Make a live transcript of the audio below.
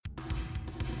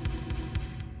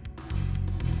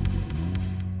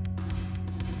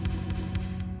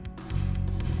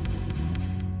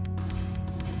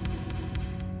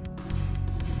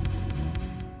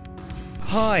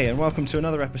Hi, and welcome to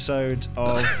another episode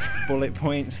of Bullet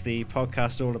Points, the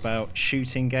podcast all about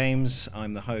shooting games.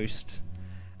 I'm the host,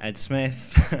 Ed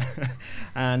Smith,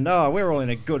 and we're all in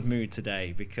a good mood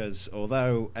today because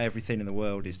although everything in the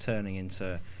world is turning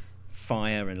into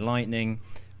fire and lightning,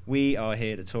 we are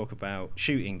here to talk about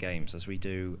shooting games as we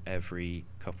do every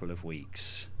couple of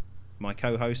weeks. My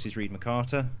co-host is Reed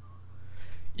McCarter.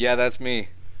 Yeah, that's me.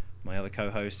 My other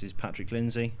co-host is Patrick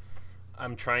Lindsay.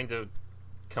 I'm trying to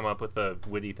come up with a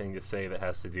witty thing to say that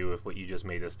has to do with what you just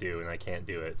made us do, and I can't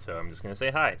do it, so I'm just going to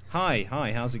say hi.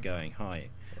 Hi, how's it going? Hi.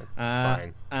 It's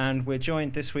fine. And we're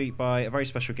joined this week by a very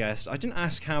special guest. I didn't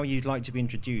ask how you'd like to be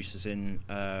introduced, as in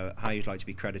how you'd like to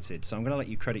be credited, so I'm going to let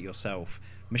you credit yourself.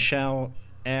 Michelle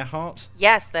Earhart?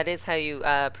 Yes, that is how you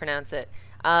pronounce it.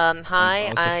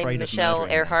 Hi, I'm Michelle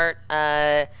Earhart.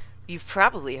 You've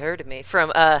probably heard of me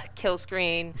from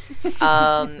Killscreen,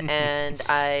 and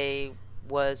I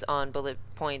was on Bullet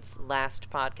Point's last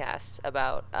podcast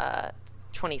about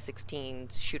 2016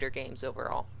 shooter games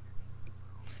overall.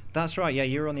 That's right, yeah,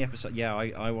 you were on the episode. Yeah,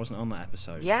 I wasn't on that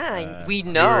episode. Yeah, we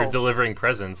know. You were delivering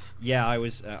presents. Yeah, I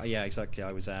was, yeah, exactly,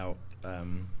 I was out. I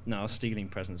was stealing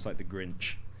presents like the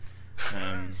Grinch.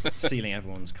 Stealing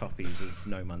everyone's copies of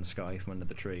No Man's Sky from under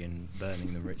the tree and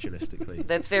burning them ritualistically.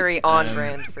 That's very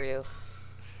on-brand for you.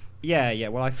 Yeah,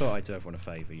 well, I thought I'd do everyone a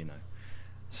favour, you know.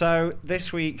 So,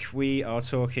 this week we are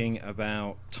talking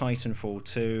about Titanfall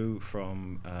 2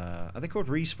 from, are they called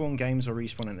Respawn Games or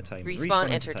Respawn Entertainment? Respawn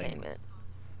Entertainment.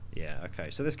 Yeah, okay.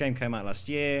 So this game came out last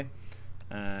year.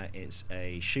 It's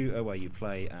a shooter where you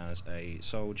play as a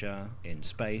soldier in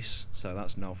space, so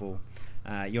that's novel.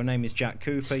 Your name is Jack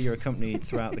Cooper. You're accompanied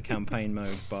throughout the campaign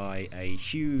mode by a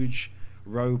huge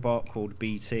robot called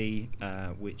BT,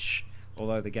 which,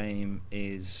 although the game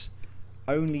is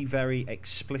only very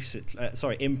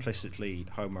implicitly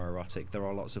homoerotic, there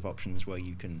are lots of options where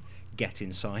you can get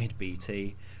inside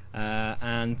BT.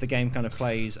 And the game kind of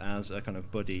plays as a kind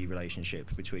of buddy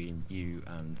relationship between you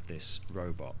and this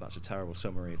robot. That's a terrible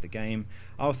summary of the game.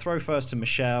 I'll throw first to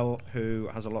Michelle, who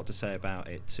has a lot to say about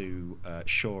it to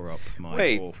shore up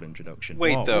my awful introduction.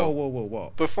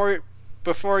 Whoa. Before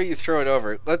you throw it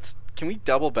over, can we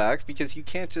double back? Because you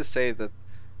can't just say that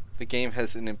the game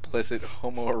has an implicit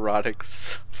homoerotic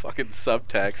fucking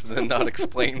subtext and then not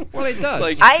explain. Well, it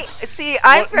does.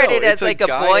 I've read it as like a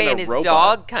boy and his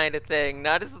dog kind of thing,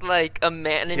 not as like a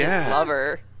man and his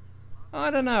lover. I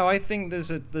don't know. I think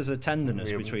there's a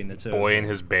tenderness between the two. Boy and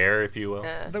his bear, if you will.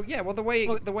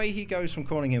 The way he goes from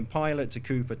calling him Pilot to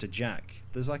Cooper to Jack,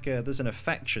 there's an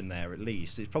affection there at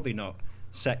least. It's probably not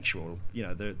sexual. You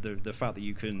know, the fact that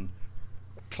you can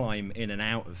climb in and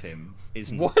out of him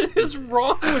isn't. What is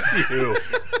wrong with you?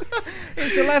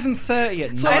 It's 11:30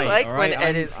 at night. I like when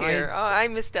Ed is here. I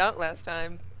missed out last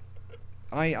time.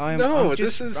 I'm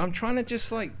just trying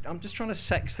to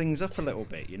sex things up a little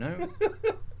bit, you know.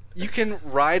 You can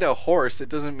ride a horse. It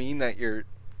doesn't mean that you're,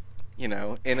 in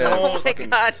a. Oh my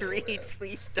God, Reed,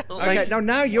 please don't. Okay,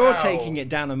 now you're taking it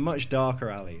down a much darker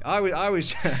alley. I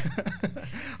was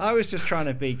I was just trying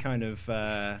to be kind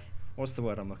of. What's the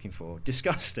word I'm looking for?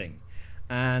 Disgusting.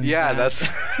 And that's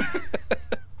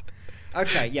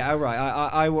okay. Yeah, all right.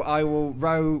 I will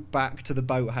row back to the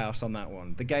boathouse on that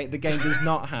one. The game does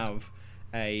not have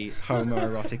a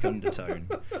homoerotic undertone,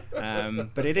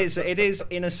 but it is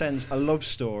in a sense a love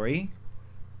story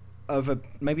of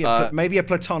maybe a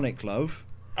platonic love.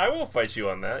 I will fight you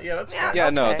on that. Yeah, that's fine. Yeah,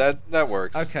 okay. No, that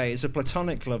works. Okay, it's a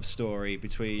platonic love story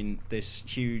between this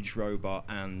huge robot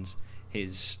and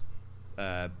his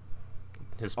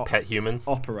pet human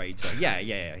operator.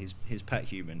 Yeah. His pet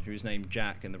human, who's named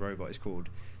Jack, and the robot is called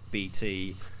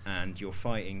BT. And you're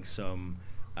fighting some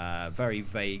very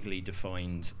vaguely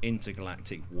defined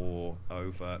intergalactic war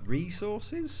over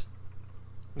resources.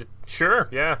 Sure.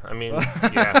 Yeah. I mean,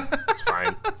 yeah, it's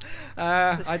fine.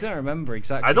 I don't remember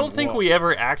exactly. I don't think we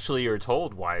ever actually are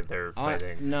told why they're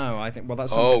fighting. No, I think. Well,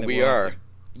 that's something. We are.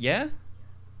 Yeah.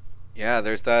 Yeah.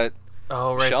 There's that.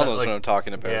 Oh, right. Michelle knows what I'm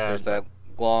talking about. Yeah, there's that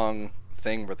long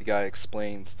thing where the guy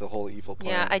explains the whole evil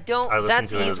plan. Yeah,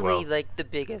 that's easily like the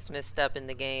biggest misstep in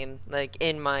the game, like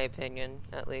in my opinion,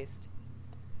 at least.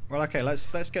 Well, okay,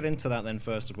 let's get into that then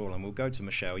first of all, and we'll go to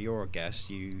Michelle. You're a guest.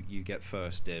 You get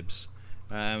first dibs.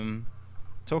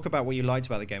 Talk about what you liked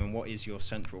about the game and what is your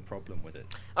central problem with it.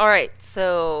 All right,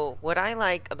 so what I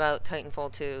like about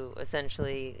Titanfall 2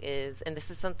 essentially is, and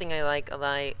this is something I like a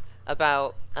lot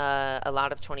about a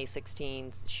lot of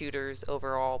 2016's shooters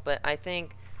overall, but I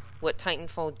think what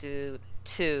Titanfall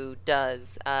 2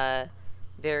 does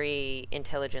very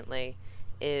intelligently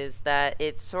is that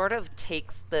it sort of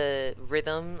takes the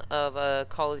rhythm of a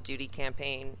Call of Duty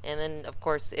campaign, and then of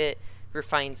course it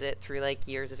refines it through like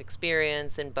years of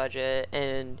experience and budget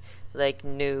and like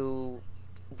new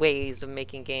ways of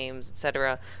making games,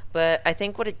 etc. But I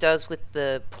think what it does with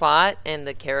the plot and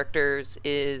the characters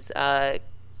is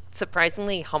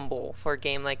surprisingly humble for a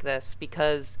game like this,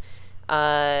 because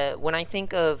when I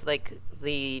think of like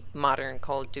the modern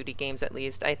Call of Duty games, at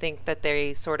least, I think that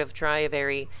they sort of try a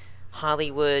very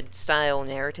Hollywood style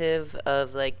narrative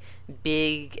of like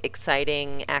big,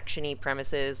 exciting, actiony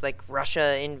premises, like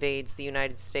Russia invades the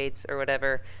United States or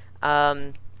whatever.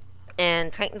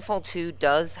 And Titanfall 2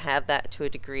 does have that to a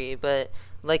degree, but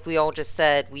like we all just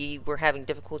said, we were having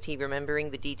difficulty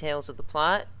remembering the details of the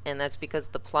plot, and that's because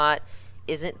the plot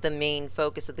isn't the main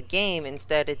focus of the game.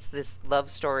 Instead, it's this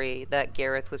love story that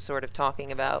Gareth was sort of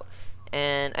talking about.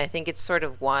 And I think it's sort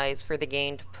of wise for the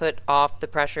game to put off the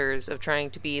pressures of trying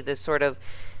to be this sort of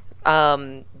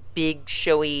big,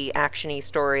 showy, actiony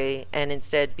story, and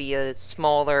instead be a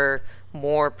smaller,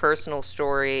 more personal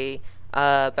story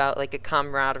about like a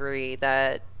camaraderie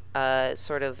that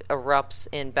sort of erupts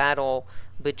in battle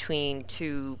between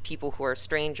two people who are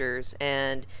strangers.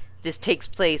 And this takes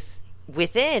place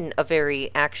within a very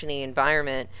actiony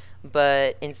environment,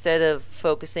 but instead of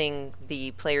focusing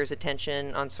the player's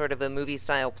attention on sort of a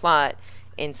movie-style plot,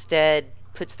 instead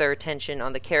puts their attention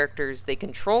on the characters they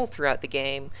control throughout the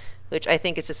game, which I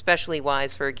think is especially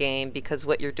wise for a game, because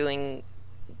what you're doing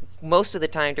most of the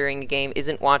time during the game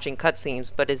isn't watching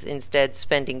cutscenes, but is instead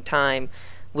spending time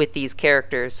with these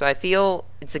characters. So I feel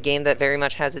it's a game that very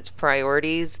much has its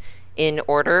priorities in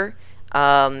order,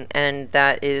 and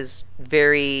that is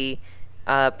very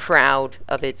proud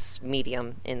of its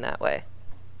medium in that way.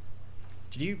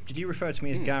 Did you refer to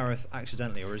me as Gareth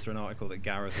accidentally, or is there an article that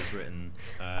Gareth has written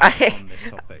on this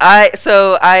topic?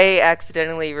 I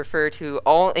accidentally refer to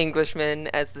all Englishmen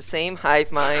as the same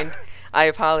hive mind. I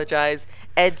apologize.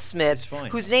 Ed Smith,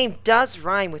 whose name does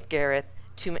rhyme with Gareth,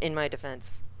 in my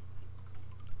defense.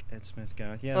 Ed Smith,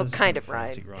 Gareth. Yeah, well, kind of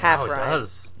rhyme. Oh, Half it rhyme.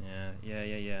 does.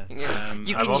 Yeah.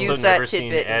 You I've can also use never that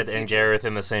seen tidbit Ed and Gareth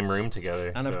in the same room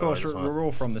together. And of so course, we're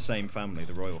all from the same family,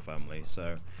 the royal family.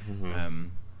 So,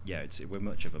 we're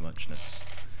much of a muchness.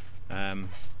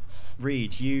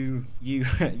 Reed, you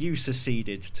you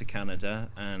seceded to Canada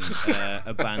and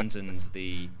abandoned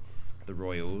the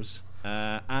royals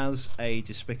as a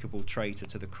despicable traitor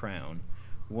to the crown.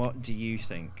 What do you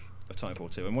think of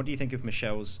Titanfall 2, and what do you think of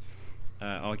Michelle's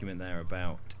argument there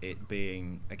about it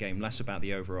being a game less about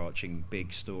the overarching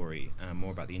big story and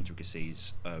more about the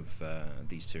intricacies of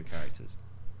these two characters?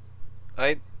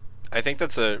 I think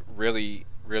that's a really,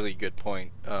 really good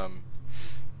point.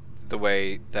 The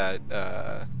way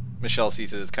that Michelle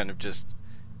sees it as kind of just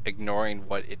ignoring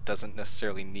what it doesn't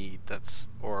necessarily need,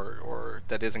 or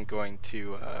that isn't going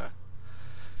to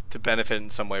benefit in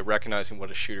some way, recognizing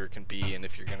what a shooter can be, and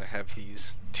if you're going to have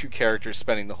these two characters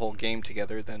spending the whole game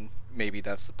together, then maybe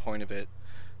that's the point of it.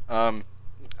 I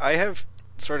have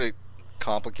sort of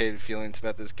complicated feelings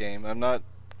about this game. I'm not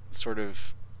sort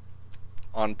of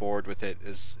on board with it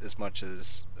as much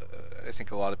as I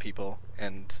think a lot of people,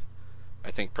 and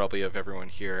I think probably of everyone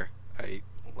here, I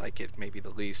like it maybe the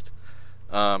least.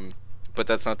 But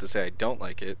that's not to say I don't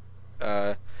like it.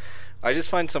 I just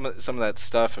find some of that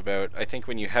stuff about, I think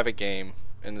when you have a game,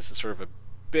 and this is sort of a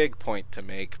big point to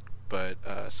make, but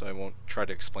so I won't try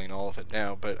to explain all of it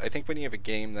now, but I think when you have a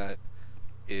game that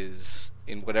is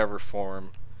in whatever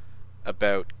form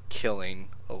about killing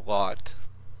a lot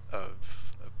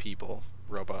of people,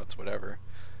 robots, whatever,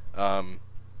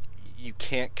 you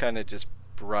can't kind of just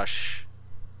brush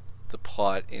the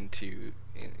plot to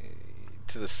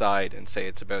the side and say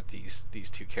it's about these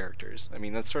two characters. I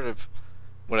mean, that's sort of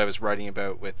what I was writing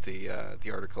about with the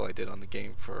article I did on the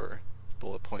game for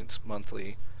Bullet Points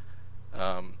Monthly,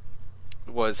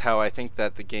 was how I think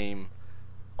that the game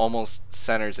almost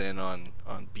centers in on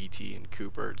BT and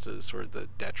Cooper to sort of the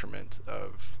detriment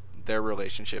of their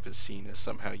relationship is seen as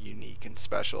somehow unique and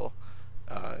special,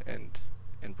 and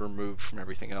removed from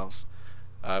everything else,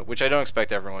 which I don't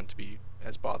expect everyone to be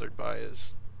as bothered by.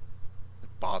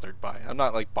 I'm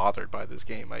not like bothered by this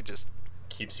game. I just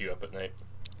keeps you up at night.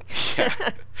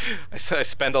 Yeah, I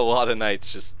spend a lot of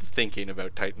nights just thinking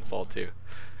about Titanfall 2.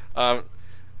 I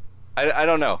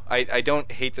don't know. I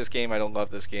don't hate this game. I don't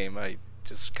love this game. I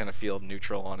just kind of feel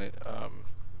neutral on it.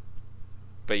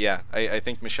 But yeah, I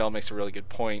think Michelle makes a really good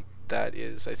point. That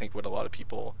is, I think, what a lot of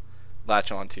people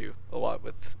latch onto a lot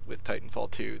with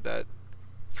Titanfall 2. That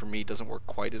for me doesn't work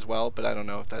quite as well. But I don't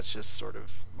know if that's just sort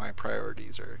of my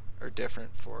priorities are different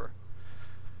for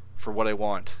what I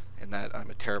want, and that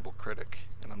I'm a terrible critic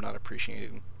and I'm not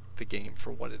appreciating the game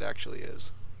for what it actually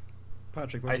is.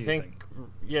 Patrick, what do you think?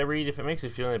 Yeah, Reed, if it makes you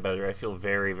feel any better, I feel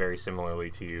very, very similarly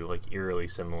to you, like eerily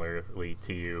similarly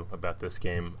to you about this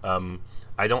game.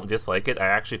 I don't dislike it. I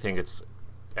actually think it's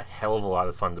a hell of a lot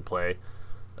of fun to play.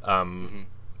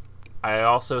 I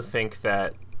also think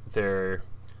that their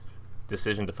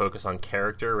decision to focus on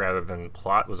character rather than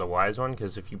plot was a wise one,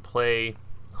 because if you play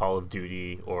Call of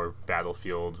Duty or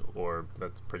Battlefield, or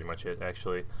that's pretty much it,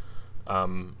 actually,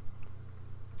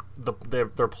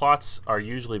 their plots are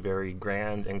usually very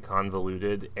grand and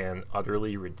convoluted and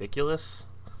utterly ridiculous.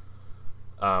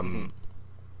 And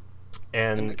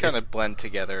they kind of blend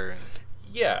together.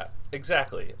 Yeah,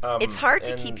 exactly. It's hard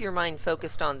to keep your mind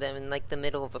focused on them in like the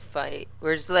middle of a fight.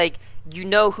 Whereas like you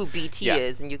know who BT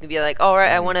is, and you can be like, "All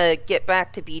right, I want to get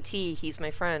back to BT. He's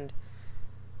my friend."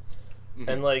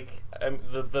 And like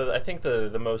I think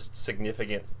the most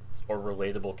significant or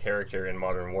relatable character in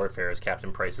Modern Warfare is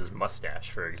Captain Price's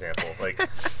mustache, for example. Like,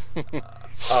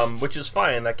 which is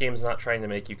fine. That game's not trying to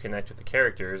make you connect with the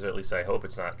characters, or at least I hope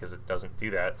it's not, because it doesn't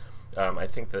do that. I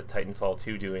think that Titanfall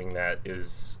 2 doing that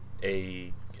is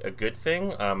a good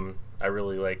thing. I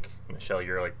really like, Michelle,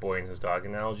 your like boy and his dog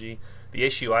analogy. The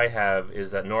issue I have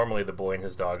is that normally the boy and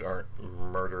his dog aren't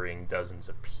murdering dozens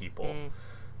of people.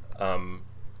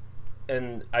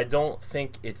 And I don't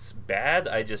think it's bad.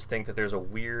 I just think that there's a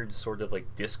weird sort of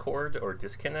like discord or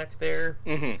disconnect there.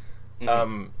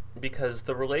 Because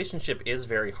the relationship is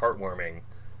very heartwarming.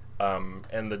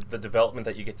 And the development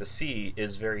that you get to see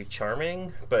is very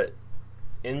charming. But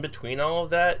in between all of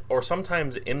that, or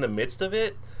sometimes in the midst of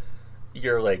it,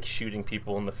 you're like shooting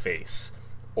people in the face,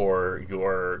 or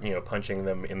you're, punching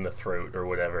them in the throat or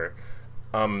whatever.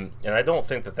 And I don't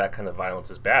think that kind of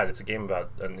violence is bad. It's a game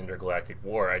about an intergalactic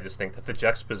war. I just think that the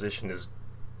juxtaposition is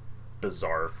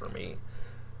bizarre for me.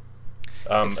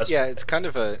 It's kind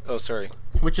of a... Oh, sorry.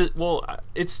 Which is... Well,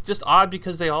 it's just odd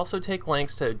because they also take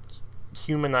lengths to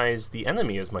humanize the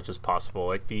enemy as much as possible.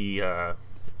 Like the,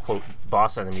 quote,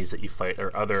 boss enemies that you fight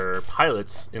are other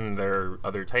pilots in their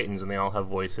other Titans, and they all have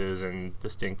voices and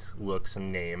distinct looks and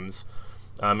names.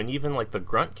 And even like the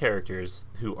grunt characters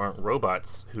who aren't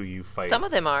robots who you fight, some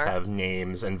of them have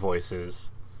names and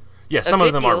voices. Yeah, some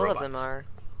of them are robots. Of them are.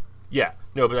 Yeah,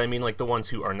 no, but I mean like the ones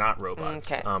who are not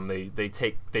robots. Okay. They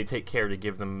take care to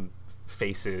give them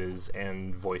faces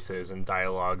and voices and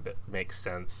dialogue that makes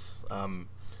sense.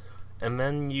 And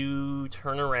then you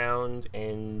turn around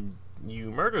and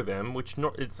you murder them, which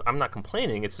I'm not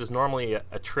complaining. It's just normally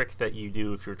a trick that you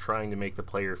do if you're trying to make the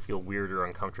player feel weird or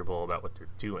uncomfortable about what they're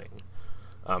doing.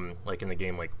 Like in a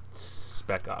game like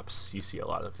Spec Ops, you see a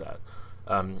lot of that.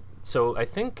 So I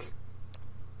think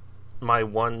my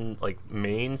one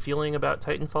main feeling about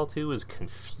Titanfall 2 is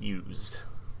confused.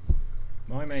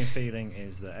 My main feeling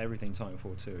is that everything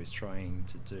Titanfall 2 is trying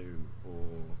to do, or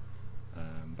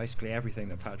basically everything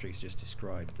that Patrick's just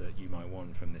described that you might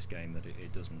want from this game, that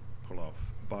it doesn't pull off.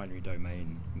 Binary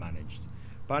Domain managed.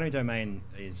 Binary Domain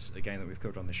is a game that we've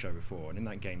covered on the show before, and in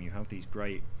that game you have these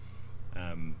great...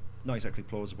 not exactly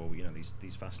plausible, but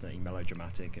these fascinating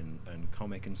melodramatic and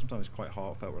comic and sometimes quite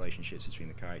heartfelt relationships between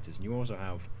the characters. And you also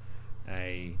have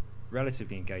a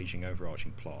relatively engaging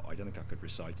overarching plot. I don't think I could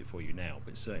recite it for you now,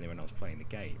 but certainly when I was playing the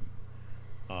game,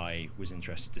 I was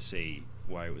interested to see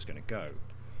where it was going to go.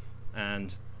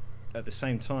 And at the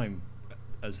same time,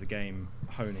 as the game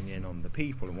honing in on the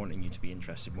people and wanting you to be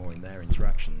interested more in their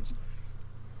interactions,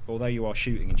 although you are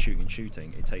shooting,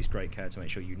 it takes great care to make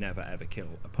sure you never ever kill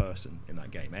a person in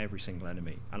that game. Every single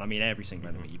enemy, and I mean every single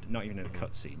enemy, not even in a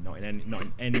cutscene, not in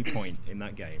any point in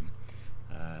that game,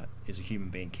 is a human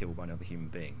being killed by another human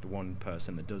being. The one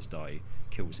person that does die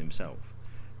kills himself.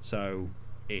 So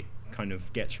it kind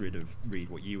of gets rid of, Reed,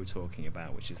 what you were talking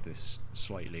about, which is this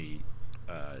slightly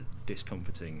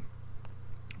discomforting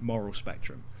moral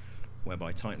spectrum,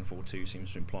 whereby Titanfall 2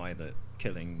 seems to imply that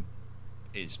killing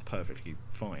is perfectly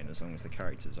fine as long as the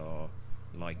characters are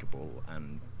likable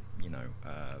and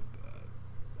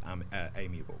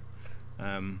amiable.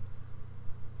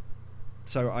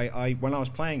 So I when I was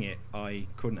playing it, I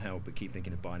couldn't help but keep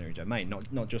thinking of Binary Domain,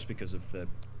 not just because of the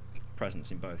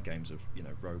presence in both games of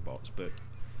robots, but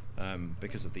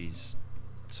because of these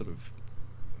sort of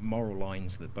moral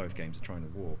lines that both games are trying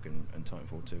to walk, and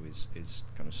Titanfall 2 is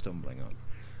kind of stumbling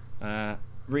on.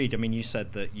 Reed, I mean, you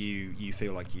said that you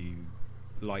feel like you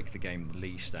like the game the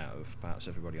least out of perhaps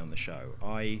everybody on the show.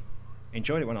 I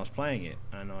enjoyed it when I was playing it,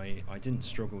 and I didn't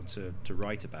struggle to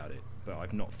write about it, but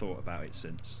I've not thought about it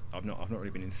since. I've not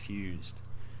really been enthused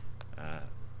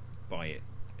by it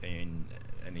in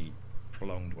any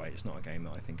prolonged way. It's not a game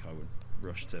that I think I would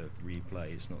rush to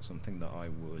replay. It's not something that I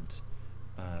would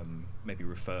maybe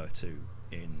refer to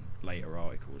in later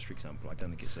articles, for example. I don't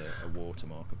think it's a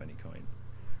watermark of any kind.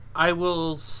 I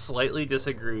will slightly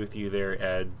disagree with you there,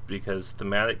 Ed, because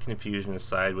thematic confusion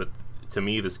aside, to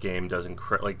me this game does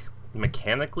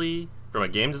mechanically, from a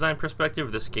game design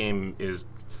perspective, this game is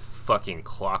fucking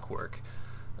clockwork.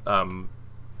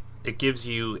 It gives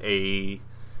you a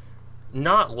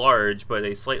not large, but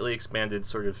a slightly expanded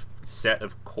sort of set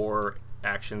of core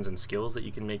actions and skills that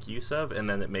you can make use of, and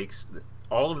then it makes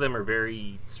all of them are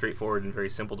very straightforward and very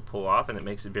simple to pull off, and it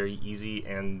makes it very easy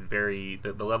and the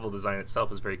level design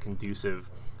itself is very conducive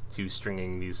to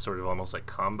stringing these sort of almost like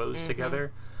combos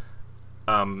together.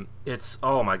 It's,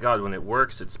 oh my god, when it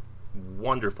works, it's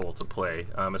wonderful to play.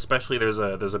 Especially there's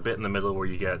a bit in the middle where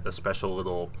you get a special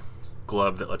little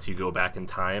glove that lets you go back in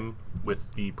time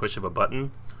with the push of a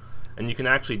button. And you can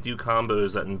actually do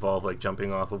combos that involve like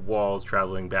jumping off of walls,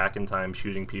 traveling back in time,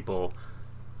 shooting people,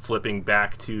 flipping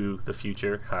back to the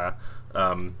future,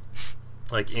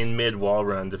 like in mid-wall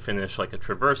run to finish like a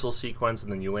traversal sequence,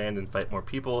 and then you land and fight more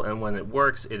people, and when it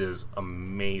works, it is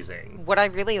amazing. What I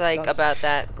really like about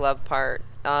that glove part,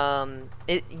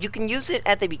 you can use it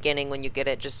at the beginning when you get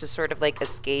it, just to sort of like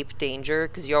escape danger,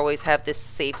 because you always have this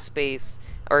safe space,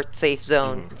 or safe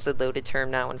zone. It's a loaded term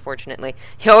now, unfortunately.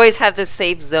 You always have this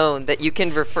safe zone that you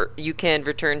can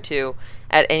return to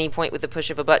at any point with the push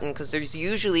of a button, because there's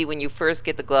usually, when you first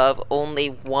get the glove, only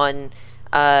one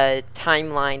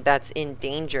timeline that's in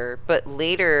danger. But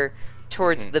later,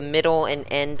 towards the middle and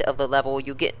end of the level,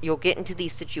 you'll get into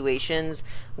these situations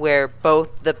where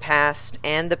both the past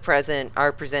and the present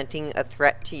are presenting a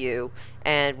threat to you,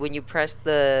 and when you press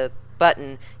the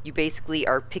button, you basically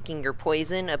are picking your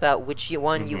poison about which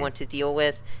one you want to deal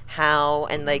with, how,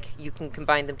 and like you can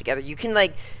combine them together. You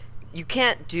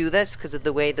can't do this because of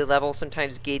the way the level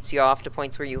sometimes gates you off to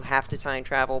points where you have to time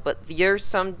travel, but there's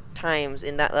some times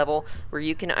in that level where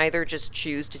you can either just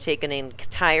choose to take an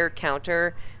entire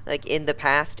counter like in the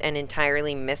past and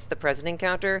entirely miss the present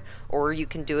encounter, or you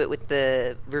can do it with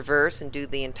the reverse and do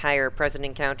the entire present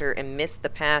encounter and miss the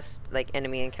past like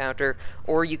enemy encounter,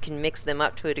 or you can mix them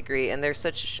up to a degree. And there's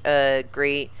such a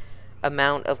great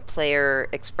amount of player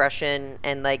expression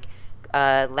and like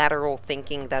lateral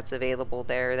thinking that's available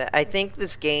there, that I think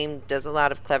this game does a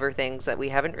lot of clever things that we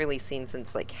haven't really seen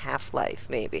since like Half-Life,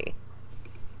 maybe.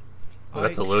 Well,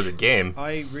 that's a loaded game.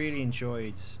 I really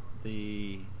enjoyed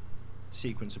the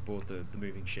sequence aboard the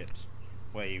moving ships,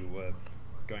 where you were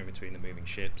going between the moving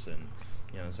ships, and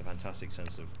there's a fantastic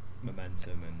sense of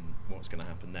momentum and what's going to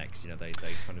happen next. They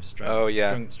kind of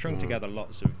strung together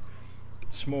lots of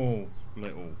small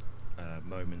little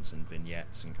moments and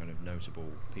vignettes and kind of notable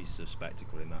pieces of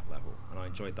spectacle in that level, and I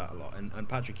enjoyed that a lot. And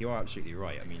Patrick, you are absolutely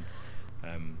right. I mean,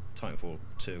 Titanfall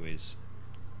 2 is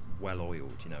well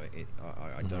oiled.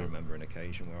 I don't remember an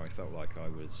occasion where I felt like I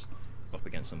was up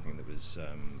against something that was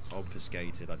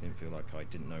obfuscated. I didn't feel like I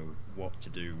didn't know what to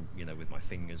do, with my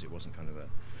fingers. It wasn't kind of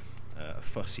a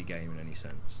fussy game in any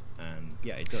sense. And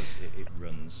yeah, it does. It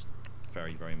runs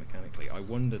very, very mechanically. I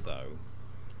wonder though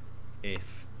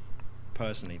if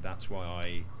personally that's why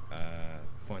I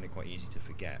find it quite easy to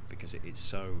forget, because it's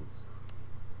so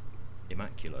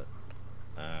immaculate.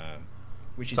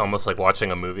 Which is almost like watching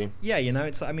a movie. Yeah,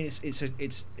 it's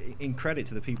in credit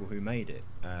to the people who made it,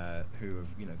 who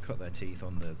have cut their teeth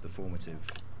on the formative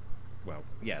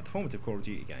Call of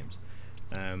Duty games,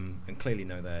 and clearly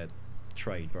know their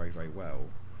trade very, very well.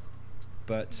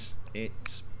 But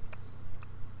it's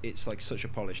like such a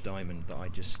polished diamond that I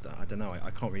don't know,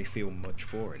 I can't really feel much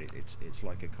for it. It's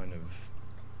like a kind of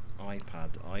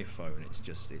iPhone.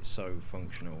 It's so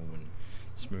functional and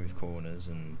smooth corners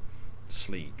and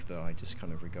sleek that I just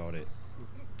kind of regard it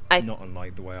not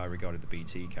unlike the way I regarded the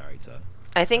BT character.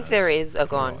 I think there is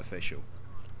artificial.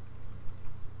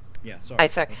 Yeah,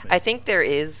 sorry. I think there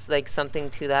is like something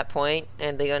to that point,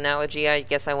 and the analogy I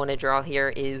guess I want to draw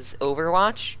here is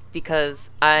Overwatch, because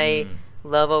I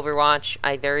love Overwatch.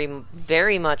 I very,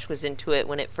 very much was into it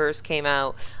when it first came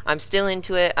out. I'm still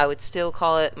into it. I would still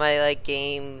call it my like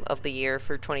game of the year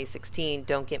for 2016.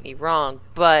 Don't get me wrong,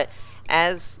 but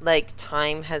as like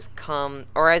time has come,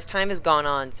 or as time has gone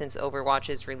on since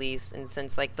Overwatch's release, and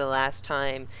since like the last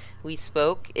time we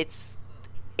spoke, it's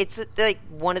like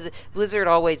one of the Blizzard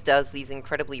always does these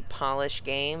incredibly polished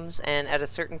games, and at a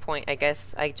certain point, I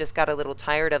guess I just got a little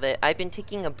tired of it. I've been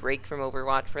taking a break from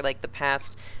Overwatch for like the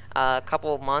past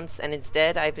couple of months, and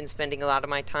instead I've been spending a lot of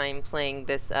my time playing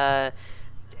this. I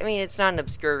mean, it's not an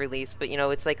obscure release, but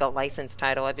it's like a licensed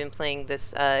title. I've been playing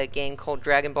this game called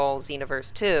Dragon Ball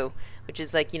Xenoverse 2, which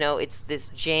is like, it's this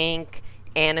jank,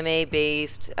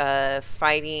 anime-based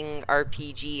fighting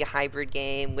RPG hybrid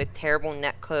game with terrible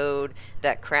netcode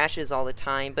that crashes all the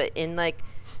time. But in like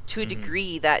to a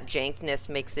degree, that jankness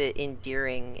makes it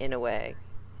endearing in a way.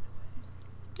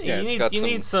 Yeah, you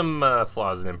need some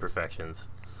flaws and imperfections.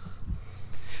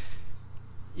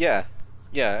 Yeah,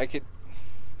 I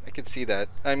could see that.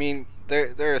 I mean,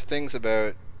 there are things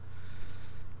about.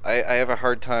 I have a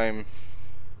hard time.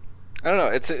 I don't know.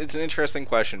 It's an interesting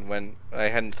question. When I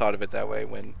hadn't thought of it that way.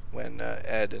 When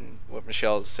Ed and what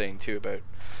Michelle is saying too about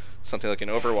something like an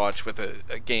Overwatch with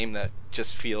a game that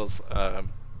just feels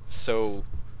so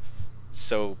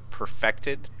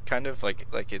perfected, kind of like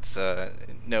it's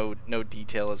no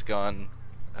detail has gone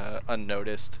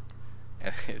unnoticed,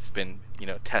 and it's been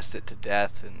tested to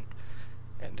death,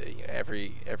 and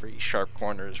every sharp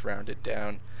corner is rounded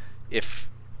down.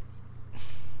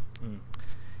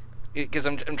 Because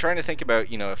I'm trying to think about a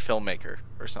filmmaker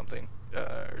or something,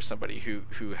 or somebody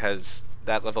who has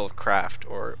that level of craft,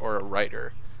 or a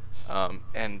writer,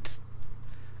 and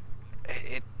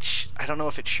I don't know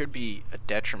if it should be a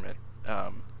detriment.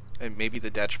 And maybe the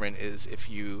detriment is if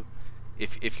you're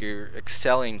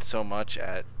excelling so much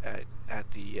at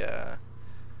the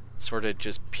sort of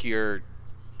just pure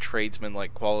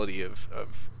tradesman-like quality of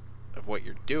what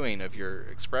you're doing, of your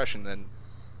expression, then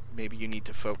maybe you need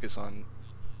to focus on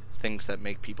things that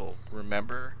make people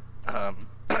remember,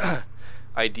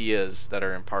 ideas that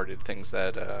are imparted, things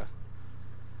that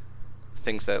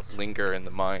linger in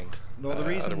the mind. Well,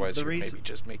 otherwise, you're maybe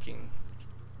just making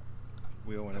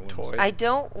a toy. I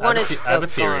don't want to. I have a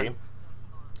theory.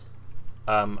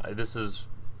 This is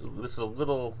a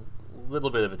little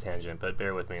bit of a tangent, but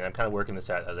bear with me. I'm kind of working this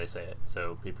out as I say it,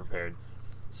 so be prepared.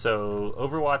 So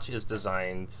Overwatch is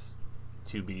designed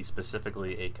to be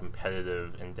specifically a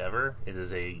competitive endeavor. It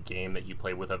is a game that you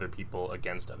play with other people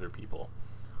against other people.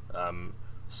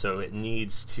 So it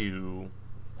needs to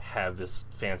have this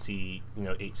fancy,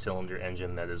 8-cylinder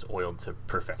engine that is oiled to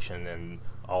perfection, and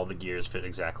all the gears fit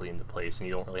exactly into place, and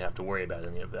you don't really have to worry about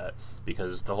any of that,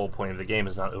 because the whole point of the game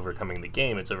is not overcoming the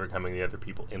game, it's overcoming the other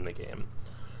people in the game.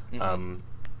 Mm-hmm.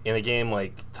 In a game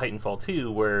like Titanfall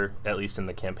 2, where, at least in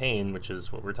the campaign, which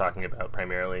is what we're talking about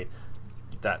primarily,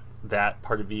 that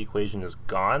part of the equation is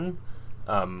gone.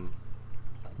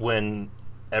 When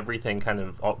everything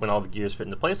when all the gears fit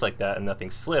into place like that and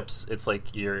nothing slips, it's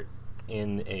like you're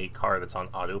in a car that's on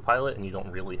autopilot and you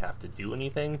don't really have to do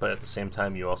anything, but at the same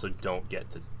time you also don't get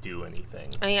to do anything.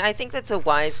 I mean, I think that's a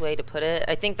wise way to put it.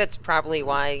 I think that's probably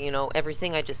why,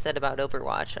 everything I just said about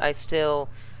Overwatch, I still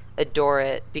adore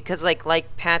it, because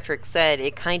like Patrick said,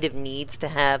 it kind of needs to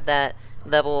have that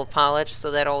level of polish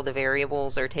so that all the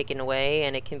variables are taken away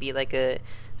and it can be like a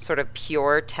sort of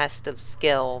pure test of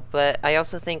skill. But I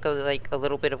also think of like a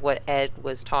little bit of what Ed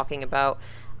was talking about.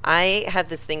 I have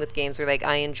this thing with games where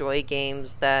I enjoy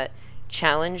games that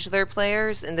challenge their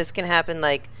players, and this can happen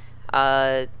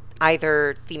either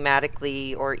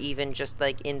thematically or even just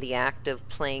in the act of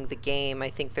playing the game. I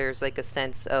think there's a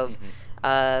sense of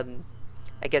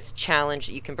I guess challenge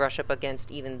that you can brush up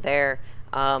against even there,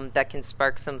 that can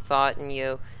spark some thought in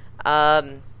you.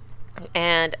 And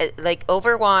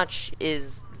Overwatch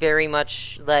is very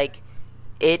much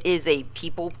it is a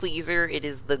people pleaser. It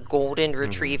is the golden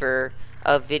retriever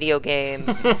of video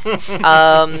games.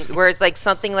 Whereas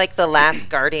something like The Last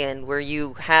Guardian, where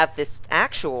you have this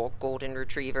actual golden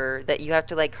retriever that you have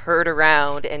to herd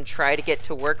around and try to get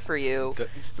to work for you.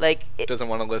 It doesn't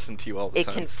want to listen to you all the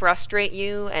time. It can frustrate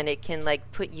you, and it can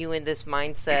put you in this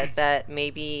mindset that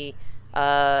maybe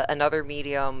another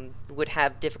medium would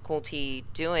have difficulty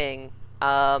doing.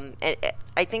 And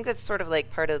I think that's sort of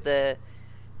part of the...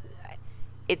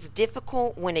 It's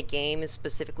difficult when a game is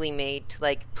specifically made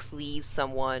to please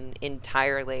someone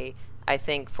entirely. I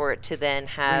think for it to then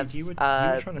have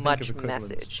much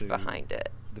message behind it.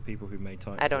 The people who made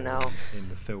Titanfall, I don't know, in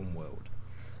the film world,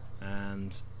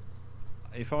 and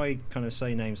if I kind of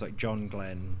say names like John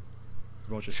Glenn,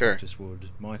 Roger Spottiswoode,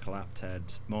 Michael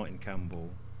Apted, Martin Campbell,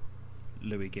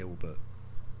 Louis Gilbert,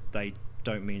 they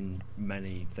don't mean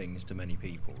many things to many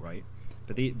people, right?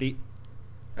 But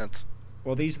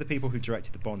these are the people who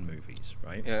directed the Bond movies,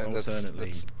 right? Yeah,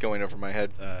 that's going over my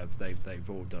head. They've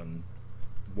all done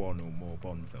one or more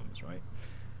Bond films, right?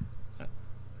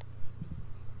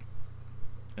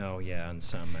 Oh yeah, and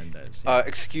Sam Mendes. Yeah.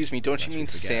 Excuse me, don't you mean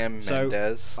Sam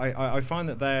Mendes? So I find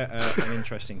that they're an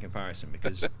interesting comparison,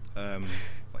 because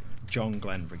John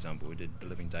Glenn, for example, who did The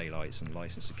Living Daylights and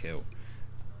License to Kill.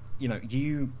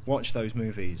 You watch those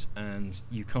movies and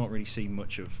you can't really see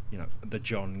much of, the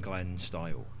John Glenn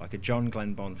style. A John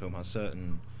Glenn Bond film has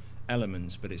certain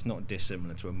elements, but it's not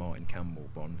dissimilar to a Martin Campbell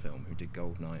Bond film who did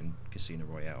GoldenEye and Casino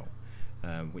Royale,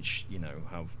 which,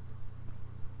 have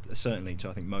certainly to,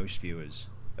 I think, most viewers,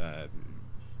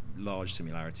 large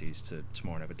similarities to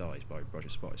Tomorrow Never Dies by Roger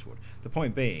Spottiswoode. The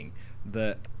point being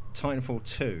that Titanfall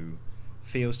 2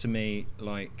 feels to me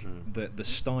like the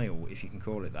style, if you can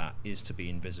call it that, is to be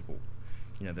invisible.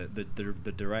 You know,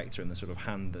 the director and the sort of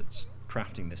hand that's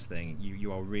crafting this thing,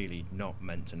 you are really not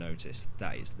meant to notice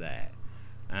that it's there.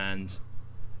 And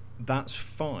that's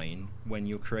fine when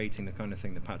you're creating the kind of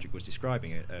thing that Patrick was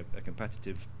describing, a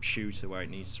competitive shooter where it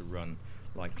needs to run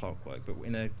like clockwork. But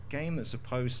in a game that's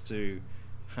supposed to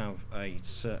have a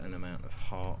certain amount of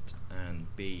heart and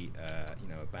be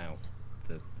about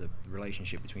the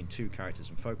relationship between two characters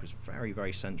and focus very,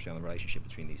 very centrally on the relationship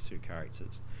between these two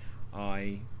characters,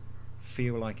 I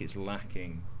feel like it's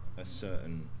lacking a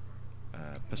certain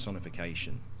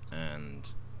personification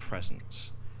and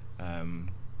presence.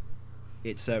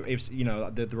 It's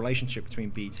the relationship between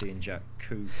BT and Jack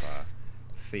Cooper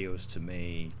feels to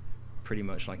me pretty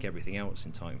much like everything else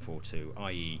in Titanfall 2,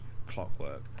 i.e.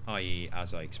 clockwork, i.e.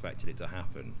 as I expected it to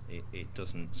happen. It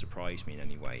doesn't surprise me in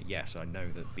any way. Yes, I know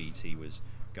that BT was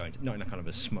going to, not in a kind of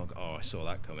a smug, oh, I saw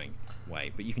that coming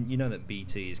way, but you know that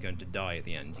BT is going to die at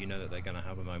the end. You know that they're going to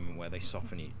have a moment where they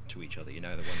soften to each other. You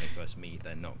know that when they first meet,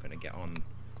 they're not going to get on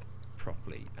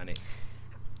properly, and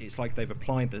it's like they've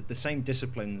applied the same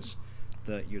disciplines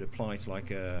that you'd apply to like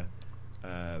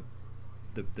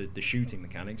the shooting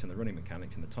mechanics and the running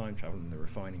mechanics and the time travel and the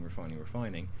refining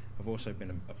have also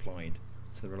been applied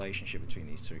to the relationship between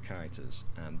these two characters,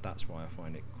 and that's why I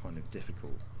find it kind of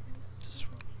difficult to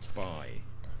buy.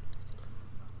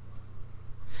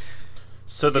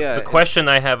 So the question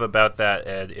I have about that,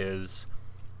 Ed, is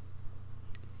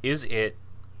it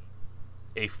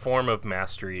a form of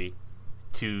mastery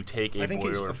to take a boilerplate? I think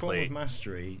it's a form of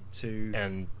mastery to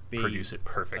and produce it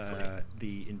perfectly.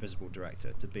 The invisible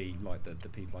director, to be like the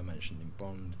people I mentioned in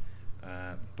Bond,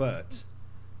 but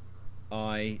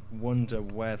I wonder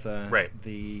whether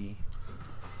the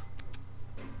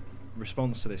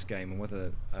response to this game and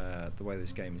whether the way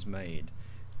this game is made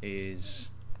is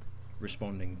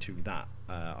responding to that.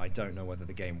 I don't know whether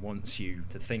the game wants you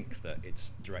to think that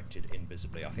it's directed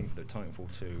invisibly. I think that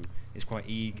Titanfall 2 is quite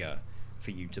eager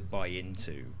for you to buy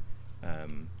into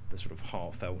the sort of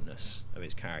heartfeltness of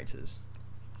its characters.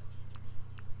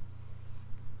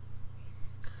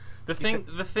 The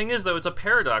thing is, though, it's a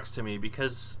paradox to me,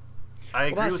 because I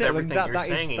agree with everything you're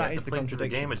saying. That is the contradiction. The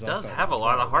game, it does have a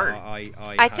lot of heart.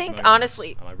 I think,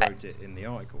 honestly, and I wrote it in the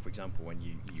article, for example, when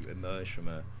you emerge from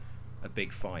a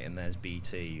big fight and there's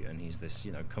BT and he's this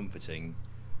comforting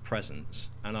presence,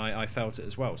 and I felt it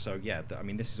as well. So yeah, I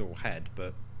mean, this is all head,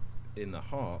 but in the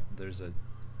heart there's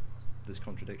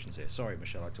contradictions here. Sorry,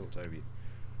 Michelle, I talked over you.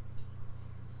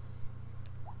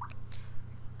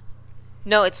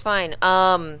 No, it's fine.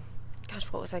 Gosh,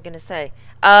 what was I gonna say?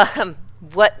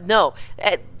 What? No,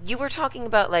 you were talking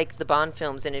about like the Bond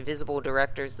films and invisible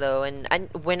directors, though, and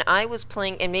when I was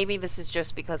playing, and maybe this is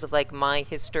just because of like my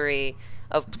history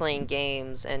of playing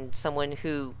games and someone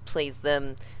who plays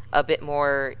them a bit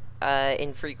more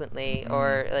infrequently,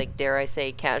 or like, dare I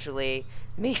say, casually,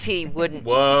 maybe wouldn't.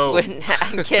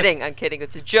 I'm kidding.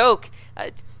 It's a joke.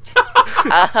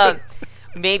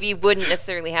 Maybe wouldn't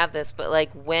necessarily have this, but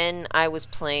like when I was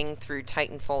playing through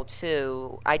Titanfall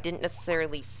 2, I didn't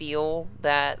necessarily feel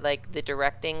that like the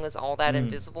directing was all that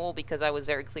invisible, because I was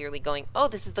very clearly going, oh,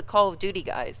 this is the Call of Duty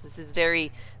guys. This is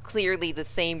very clearly the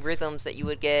same rhythms that you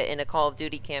would get in a Call of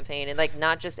Duty campaign, and like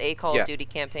not just a Call of Duty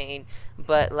campaign,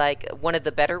 but like one of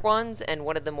the better ones and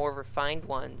one of the more refined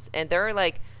ones. And there are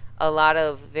like a lot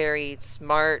of very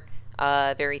smart,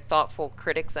 very thoughtful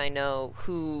critics I know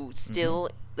who still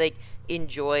like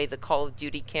enjoy the Call of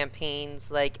Duty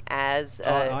campaigns like as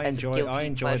a guilty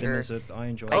pleasure. I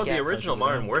enjoy the original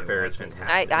Modern Warfare is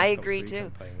fantastic. I agree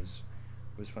too. Campaign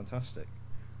was fantastic.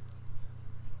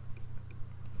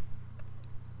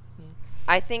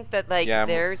 I think that like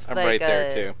there's I'm like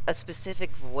right a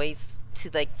specific voice to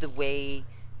like the way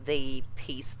they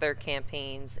pace their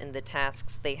campaigns and the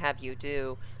tasks they have you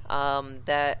do,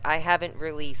 that I haven't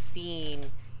really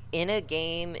seen in a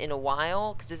game in a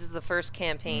while, because this is the first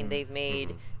campaign they've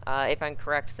made, if I'm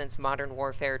correct, since Modern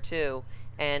Warfare 2.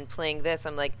 And playing this,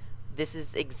 I'm like, this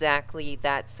is exactly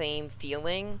that same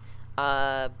feeling,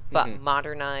 but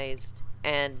modernized,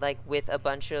 and like with a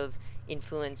bunch of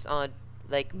influence on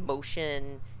like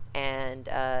motion and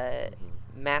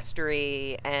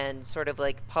mastery and sort of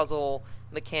like puzzle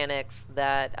mechanics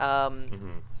that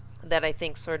that I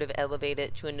think sort of elevate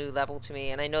it to a new level to me.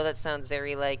 And I know that sounds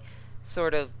very like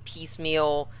sort of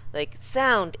piecemeal, like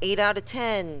sound 8 out of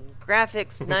 10,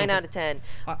 graphics 9 out of 10,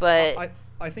 but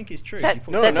I think it's true.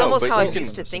 That's almost how I'm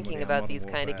used to thinking about these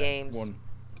kind of games. 1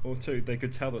 or 2, they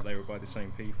could tell that they were by the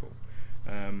same people.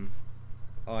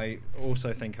 I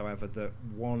also think, however, that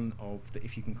one of the,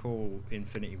 if you can call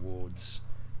Infinity Ward's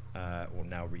or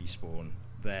now Respawn,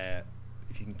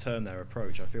 if you can turn their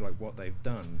approach, I feel like what they've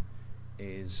done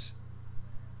is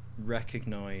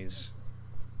recognise.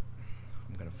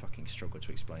 I'm going to fucking struggle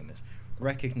to explain this.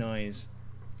 Recognise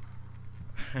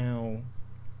how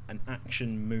an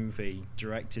action movie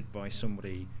directed by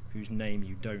somebody whose name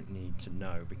you don't need to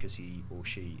know because he or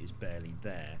she is barely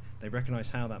there. They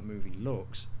recognise how that movie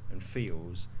looks and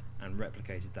feels and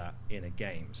replicated that in a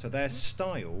game. So their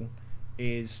style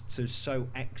is to so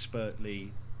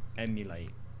expertly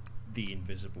emulate the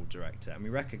invisible director, and we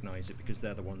recognise it because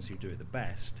they're the ones who do it the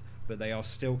best, but they are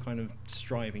still kind of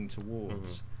striving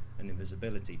towards an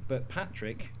invisibility. But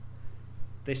Patrick,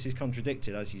 this is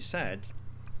contradicted, as you said,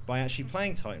 by actually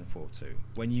playing Titanfall 2,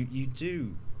 when you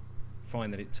do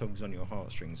find that it tugs on your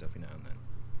heartstrings every now and then.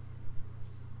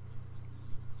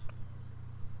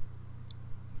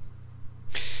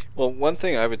 Well, one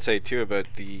thing I would say too about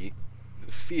the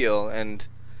feel, and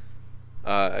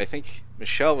I think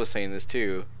Michelle was saying this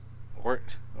too, or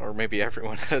maybe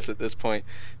everyone has at this point,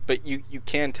 but you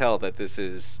can tell that this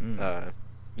is the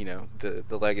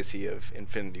legacy of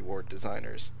Infinity Ward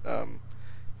designers,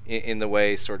 in the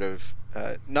way sort of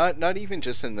not even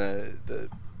just in the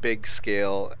big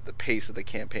scale, the pace of the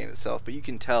campaign itself, but you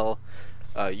can tell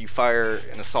you fire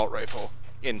an assault rifle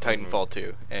in Titanfall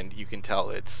 2, and you can tell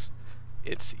it's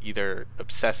either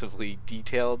obsessively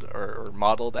detailed or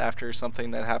modeled after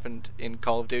something that happened in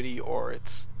Call of Duty, or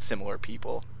it's similar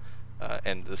people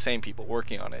and the same people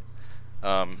working on it.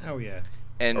 Oh yeah.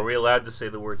 And are we allowed to say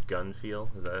the word gun feel?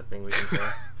 Is that a thing we can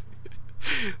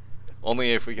say?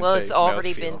 Only if we can. Well, say it's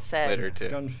already mouthfeel been said. later too.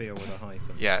 Gun feel with a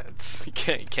hyphen. Yeah, you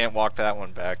can't walk that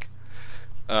one back.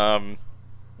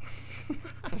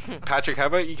 Patrick, how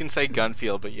about you can say gun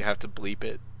feel, but you have to bleep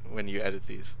it when you edit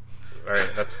these. All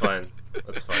right, that's fine.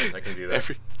 That's fine. I can do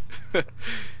that.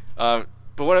 But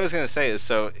what I was going to say is,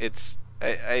 so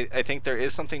I think there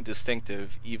is something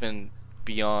distinctive, even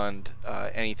beyond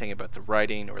anything about the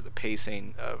writing or the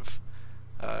pacing of,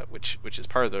 which is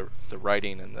part of the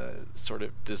writing and the sort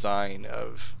of design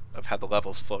of how the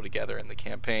levels flow together in the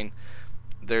campaign.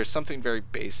 There's something very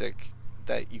basic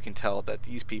that you can tell that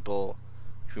these people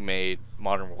who made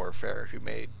Modern Warfare, who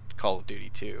made Call of Duty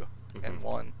 2 and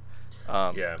 1,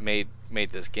 made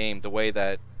this game. The way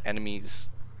that enemies,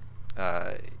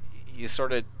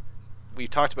 we've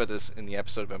talked about this in the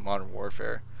episode about Modern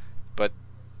Warfare, but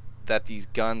that these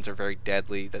guns are very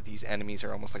deadly, that these enemies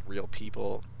are almost like real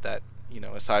people, that,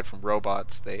 aside from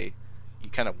robots, you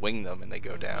kind of wing them and they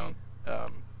go down.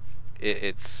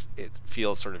 It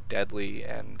feels sort of deadly,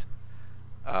 and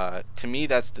to me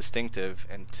that's distinctive,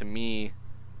 and to me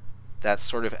that's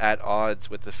sort of at odds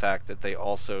with the fact that they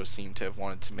also seem to have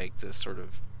wanted to make this sort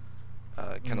of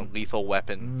kind of Lethal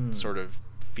Weapon sort of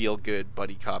feel-good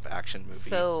buddy cop action movie.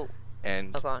 So,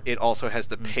 and it also has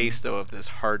the pace, though, of this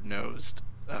hard-nosed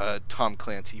Tom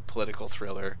Clancy political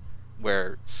thriller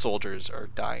where soldiers are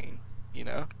dying,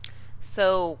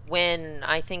 So when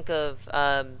I think of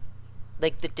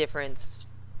the difference,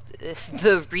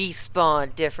 the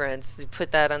Respawn difference,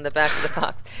 put that on the back of the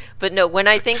box. But no, when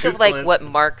I think of what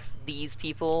marks these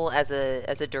people as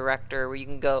a director, where you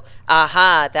can go,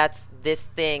 aha, that's this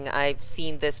thing, I've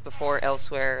seen this before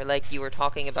elsewhere, like you were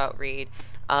talking about, Reed,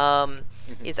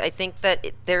 is I think that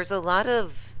there's a lot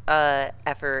of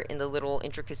effort in the little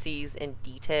intricacies and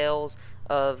details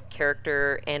of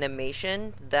character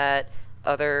animation that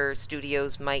other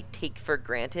studios might take for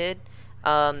granted.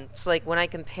 So like when I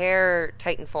compare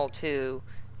Titanfall 2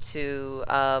 to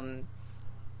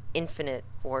Infinite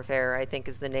Warfare, I think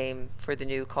is the name for the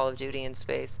new Call of Duty in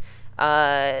space,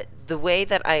 the way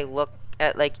that I look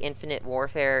at like Infinite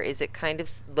Warfare is it kind of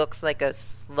looks like a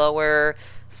slower,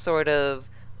 sort of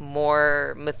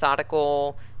more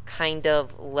methodical, kind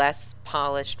of less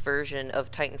polished version of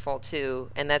Titanfall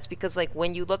 2. And that's because like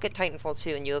when you look at Titanfall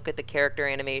 2 and you look at the character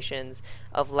animations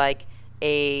of like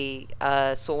a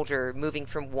soldier moving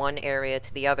from one area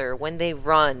to the other, when they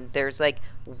run, there's like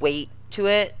weight to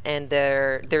it, and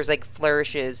there's like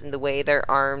flourishes in the way their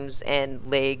arms and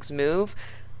legs move.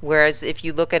 Whereas if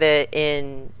you look at it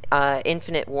in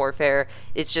Infinite Warfare,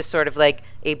 it's just sort of like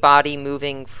a body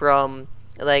moving from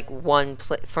like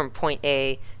from point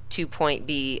A to point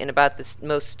B in about the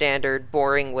most standard,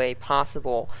 boring way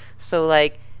possible. So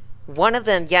like one of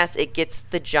them, yes, it gets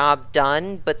the job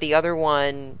done, but the other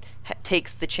one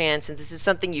takes the chance, and this is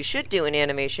something you should do in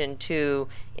animation to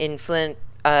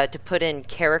put in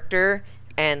character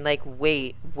and like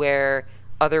weight where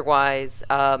otherwise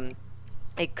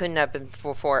it couldn't have been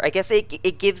before. I guess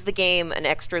it gives the game an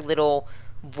extra little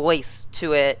voice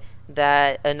to it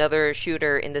that another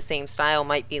shooter in the same style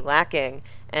might be lacking.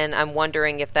 And I'm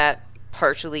wondering if that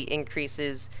partially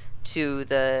increases to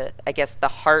the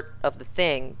heart of the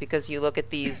thing, because you look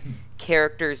at these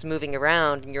characters moving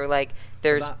around and you're like,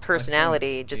 there's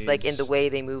personality just like in the way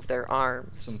they move their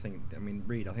arms. Something, I mean,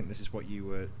 Reed, I think this is what you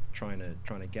were trying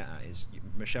to get at, is,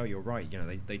 Michelle, you're right, you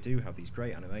know, they do have these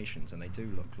great animations and they do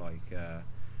look like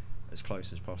as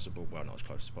close as possible, well, not as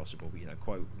close as possible, but, you know,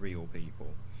 quote, real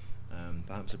people,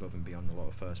 perhaps above and beyond a lot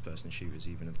of first person shooters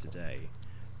even of today.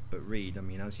 But Reed, I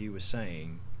mean, as you were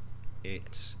saying,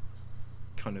 it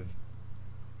kind of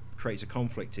creates a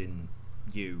conflict in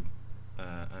you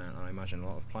and I imagine a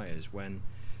lot of players when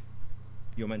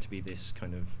you're meant to be this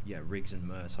kind of Riggs and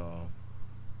Murtaugh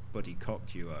buddy cop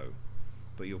duo,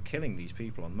 but you're killing these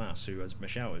people en masse who, as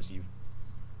Michelle, as you've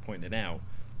pointed out,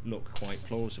 look quite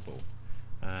plausible.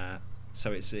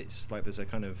 So it's like there's a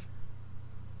kind of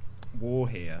war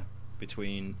here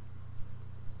between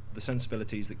the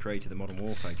sensibilities that created the Modern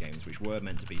Warfare games, which were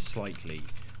meant to be slightly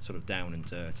sort of down and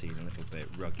dirty and a little bit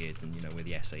rugged, and, you know, we're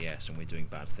the SAS and we're doing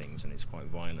bad things and it's quite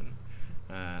violent,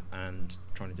 and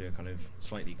trying to do a kind of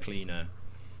slightly cleaner,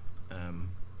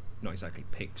 not exactly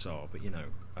Pixar, but, you know,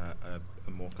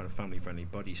 a more kind of family-friendly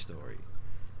buddy story.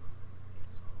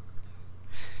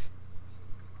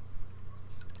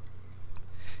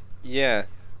 Yeah.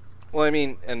 Well, I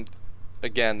mean, and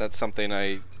again, that's something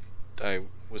I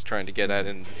was trying to get at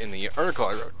in the article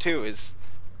I wrote too, is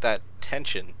that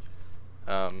tension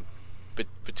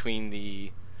between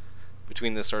the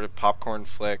sort of popcorn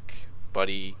flick,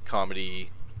 buddy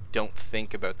comedy, don't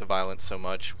think about the violence so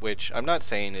much, which I'm not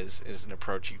saying is an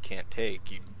approach you can't take.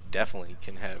 You definitely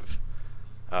can have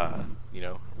you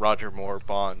know, Roger Moore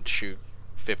Bond shoot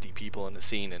 50 people in a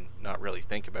scene and not really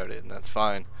think about it, and that's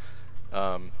fine,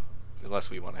 unless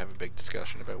we want to have a big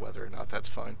discussion about whether or not that's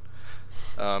fine.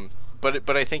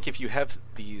 But I think if you have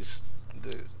the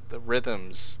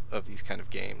rhythms of these kind of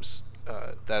games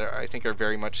that I think are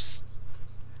very much,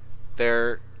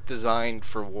 they're designed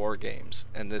for war games,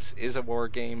 and this is a war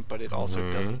game, but it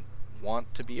also doesn't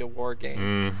want to be a war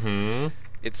game.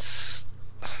 It's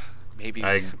maybe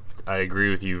I agree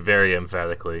with you very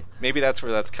emphatically. Maybe that's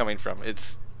where that's coming from.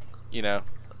 It's, you know,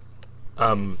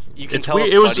 you can tell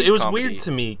it was weird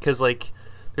to me because, like,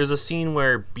 there's a scene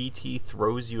where BT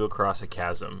throws you across a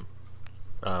chasm.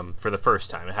 For the first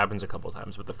time. It happens a couple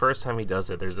times, but the first time he does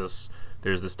it, there's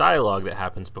this dialogue that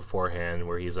happens beforehand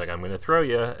where he's like, I'm gonna throw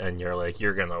you, and you're like,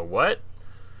 you're gonna what?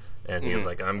 And he's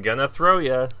like, I'm gonna throw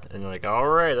you, and you're like,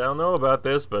 alright, I don't know about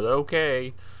this, but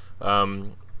okay.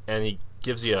 And he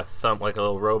gives you a like a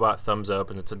little robot thumbs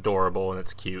up, and it's adorable and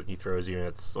it's cute. He throws you and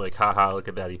it's like, haha, look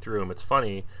at that, he threw him, it's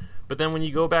funny. But then when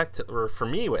you go back to, or for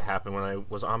me, what happened when I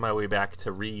was on my way back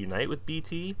to reunite with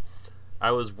BT, I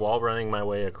was wall running my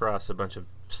way across a bunch of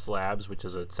slabs, which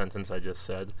is a sentence I just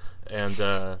said, and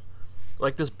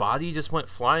like this body just went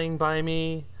flying by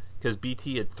me because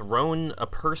BT had thrown a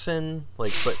person,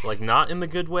 like, but like not in the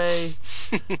good way.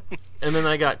 And then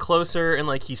I got closer, and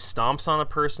like he stomps on a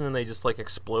person, and they just like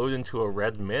explode into a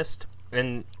red mist,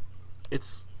 and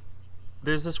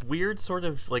there's this weird sort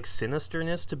of like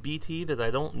sinisterness to BT that I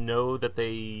don't know that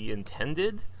they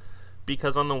intended,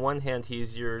 because on the one hand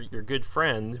he's your good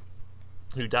friend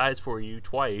who dies for you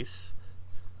twice,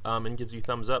 and gives you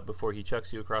thumbs up before he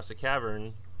chucks you across a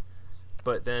cavern,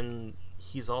 but then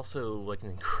he's also like an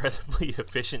incredibly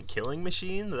efficient killing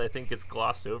machine that I think gets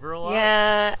glossed over a lot.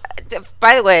 Yeah.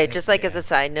 By the way, just like as a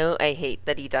side note, I hate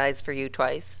that he dies for you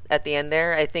twice at the end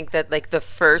there. I think that like the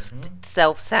first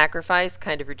self-sacrifice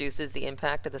kind of reduces the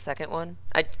impact of the second one.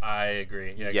 I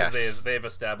agree. Yeah, because they've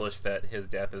established that his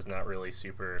death is not really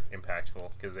super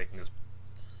impactful because they can just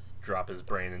drop his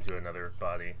brain into another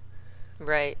body.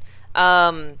 Right.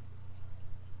 But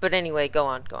anyway, go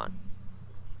on.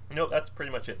 No, that's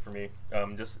pretty much it for me.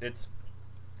 Just, it's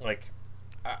like,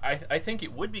 I think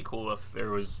it would be cool if there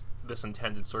was this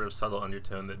intended sort of subtle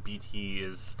undertone that BT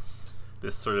is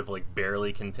this sort of like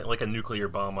barely like a nuclear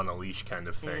bomb on a leash kind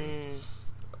of thing.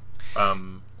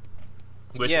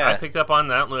 Which I picked up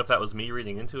on. I don't know if that was me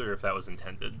reading into it or if that was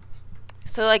intended.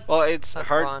 So like, well, it's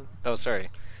hard. Oh, sorry.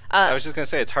 I was just gonna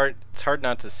say it's hard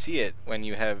not to see it when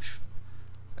you have.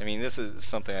 I mean, this is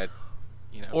something I,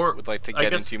 would like to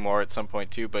get into more at some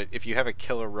point too. But if you have a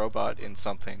killer robot in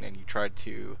something and you try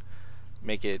to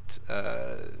make it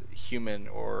human,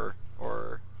 or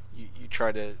you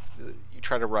try to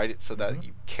write it so that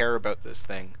you care about this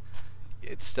thing,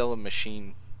 it's still a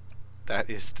machine that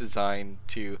is designed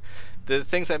to. The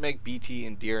things that make BT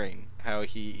endearing, how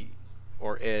he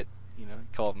or it,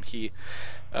 call him he,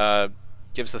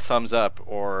 gives the thumbs up,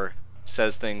 or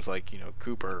says things like,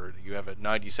 Cooper, you have a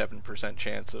 97%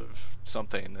 chance of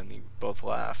something, and then you both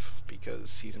laugh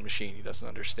because he's a machine, he doesn't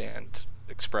understand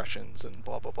expressions and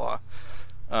blah blah blah.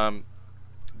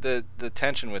 The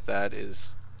tension with that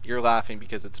is you're laughing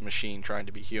because it's a machine trying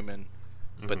to be human,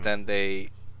 but then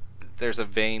there's a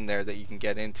vein there that you can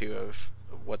get into of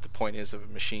what the point is of a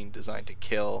machine designed to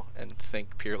kill and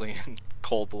think purely in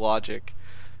cold logic.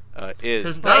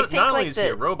 Because not only is he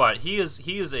a robot, he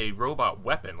is a robot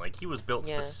weapon. Like, he was built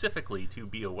specifically to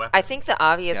be a weapon. I think the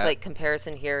obvious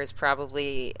comparison here is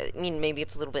probably, I mean, maybe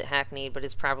it's a little bit hackneyed, but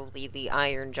it's probably the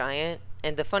Iron Giant.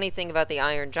 And the funny thing about the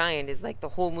Iron Giant is, like, the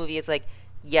whole movie is like,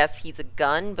 yes, he's a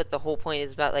gun, but the whole point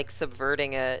is about, like,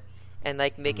 subverting it and,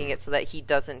 like, making it so that he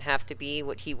doesn't have to be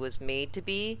what he was made to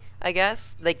be, I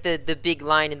guess. Like, the big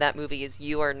line in that movie is,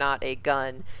 "You are not a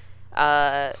gun."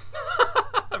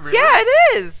 Really? Yeah,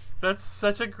 it is. That's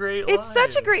such a great line. It's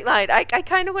such a great line. I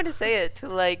kind of want to say it to,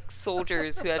 like,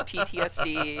 soldiers who have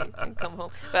PTSD and come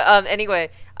home. But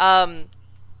anyway,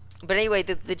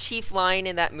 the chief line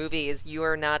in that movie is, "You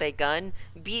are not a gun."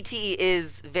 BT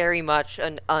is very much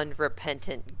an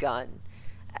unrepentant gun.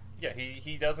 Yeah,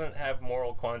 he doesn't have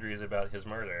moral quandaries about his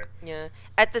murder. Yeah.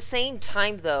 At the same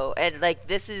time, though, and, like,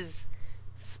 this is...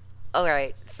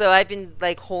 Alright, so I've been,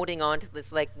 like, holding on to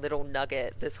this, like, little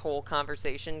nugget, this whole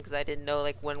conversation, because I didn't know,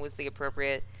 like, when was the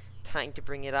appropriate time to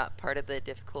bring it up. Part of the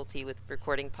difficulty with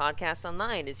recording podcasts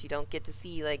online is you don't get to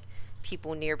see, like,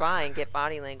 people nearby and get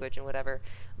body language and whatever.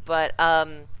 But,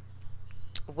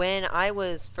 when I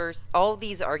was first... All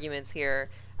these arguments here,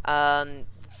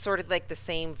 sort of like the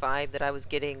same vibe that I was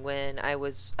getting when I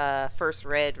was first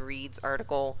read Reed's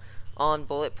article on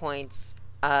bullet points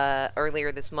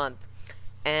earlier this month.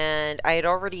 And I had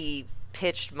already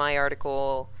pitched my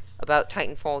article about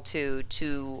Titanfall 2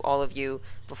 to all of you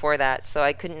before that, so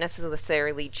I couldn't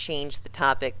necessarily change the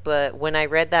topic. But when I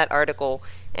read that article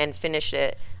and finished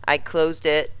it, I closed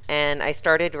it and I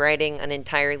started writing an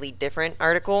entirely different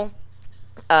article,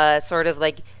 sort of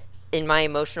like in my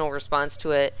emotional response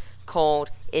to it, called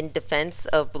 "In Defense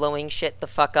of Blowing Shit the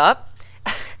Fuck Up."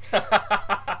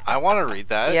 I want to read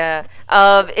that. Yeah.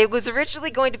 It was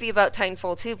originally going to be about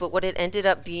Titanfall 2, but what it ended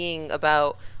up being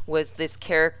about was this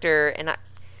character, and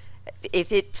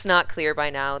if it's not clear by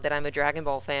now that I'm a Dragon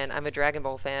Ball fan, I'm a Dragon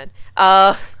Ball fan.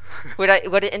 What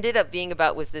it ended up being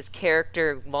about was this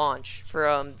character Launch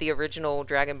from the original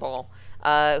Dragon Ball,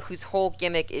 whose whole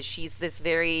gimmick is she's this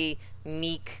very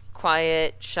meek,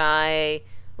 quiet, shy,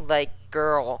 like,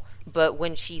 girl, but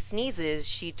when she sneezes,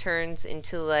 she turns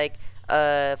into, like,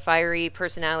 a fiery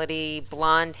personality,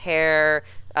 blonde hair,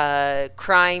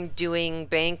 crime-doing,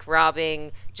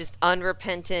 bank-robbing, just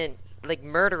unrepentant, like,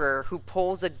 murderer who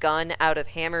pulls a gun out of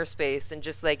hammer space, and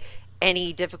just, like,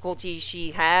 any difficulty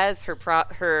she has,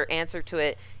 her answer to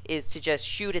it is to just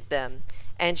shoot at them.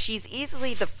 And she's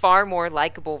easily the far more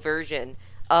likable version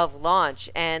of Launch,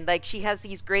 and, like, she has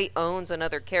these great owns on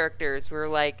other characters where,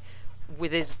 like,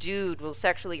 with this dude will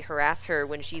sexually harass her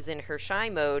when she's in her shy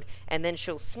mode, and then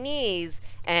she'll sneeze,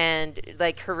 and,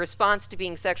 like, her response to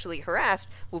being sexually harassed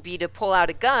will be to pull out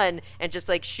a gun and just,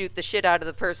 like, shoot the shit out of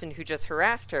the person who just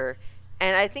harassed her.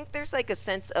 And I think there's, like, a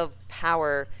sense of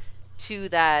power to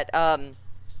that,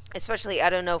 especially, I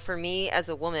don't know, for me as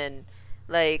a woman,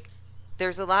 like,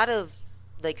 there's a lot of,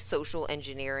 like, social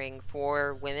engineering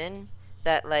for women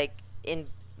that, like,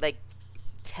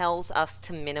 tells us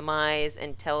to minimize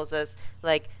and tells us,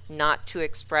 like, not to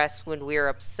express when we're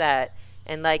upset.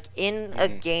 And, like, in a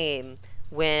game,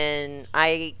 when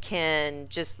I can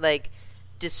just, like,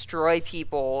 destroy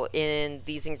people in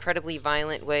these incredibly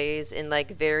violent ways, in,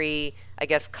 like, very, I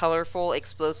guess, colorful,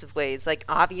 explosive ways, like,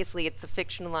 obviously it's a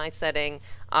fictionalized setting,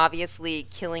 obviously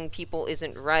killing people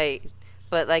isn't right,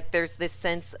 but, like, there's this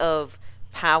sense of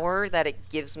power that it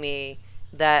gives me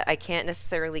that I can't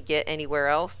necessarily get anywhere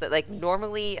else. That, like,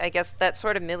 normally, I guess that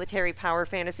sort of military power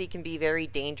fantasy can be very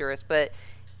dangerous, but,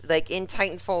 like, in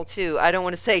Titanfall 2, I don't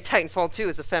want to say Titanfall 2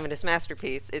 is a feminist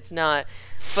masterpiece. It's not.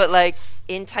 But, like,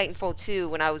 in Titanfall 2,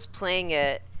 when I was playing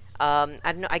it, I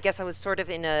don't know, I guess I was sort of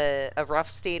in a rough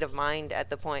state of mind at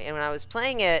the point, and when I was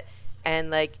playing it, and,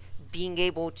 like, being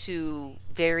able to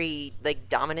very, like,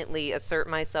 dominantly assert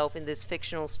myself in this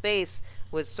fictional space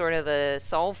was sort of a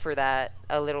solve for that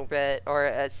a little bit, or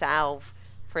a salve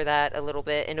for that a little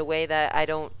bit, in a way that I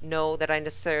don't know that I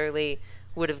necessarily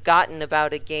would have gotten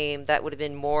about a game that would have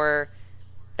been more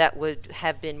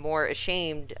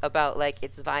ashamed about, like,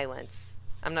 its violence.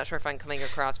 I'm not sure if I'm coming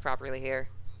across properly here.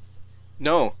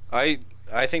 No, I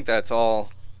think that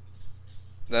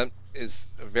is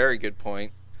a very good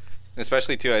point. And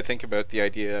especially too, I think about the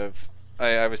idea of,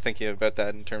 I was thinking about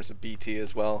that in terms of BT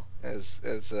as well, as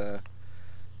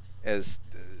as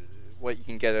what you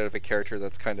can get out of a character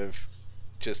that's kind of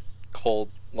just cold,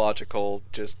 logical,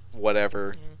 just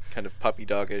whatever, kind of puppy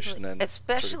doggish, and then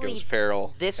especially sort of goes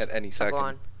feral at any second. Go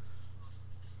on.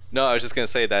 No, I was just gonna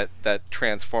say that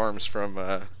transforms from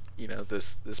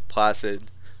this placid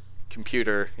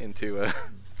computer into a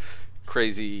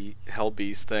crazy hell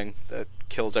beast thing that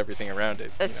kills everything around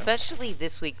it. Especially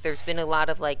this week, there's been a lot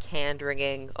of like hand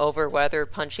wringing over whether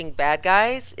punching bad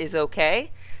guys is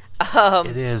okay.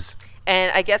 It is.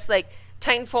 And I guess like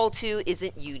Titanfall 2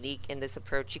 isn't unique in this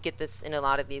approach. You get this in a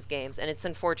lot of these games, and it's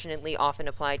unfortunately often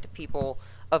applied to people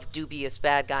of dubious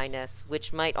bad guyness,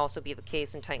 which might also be the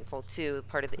case in Titanfall 2.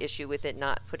 Part of the issue with it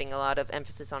not putting a lot of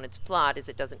emphasis on its plot is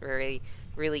it doesn't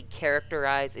really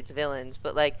characterize its villains.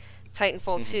 But like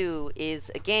Titanfall 2 is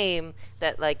a game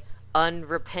that like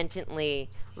unrepentantly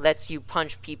lets you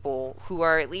punch people who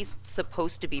are at least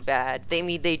supposed to be bad.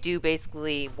 They do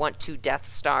basically want to Death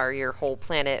Star your whole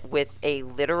planet with a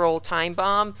literal time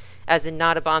bomb, as in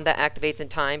not a bomb that activates in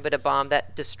time, but a bomb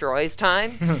that destroys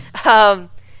time.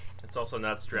 It's also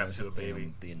not strapped to a baby.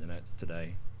 On the internet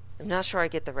today. I'm not sure I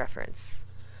get the reference.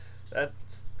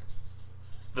 That's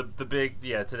the big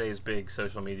today's big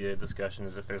social media discussion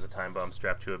is if there's a time bomb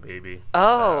strapped to a baby.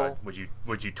 Oh, would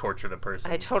you torture the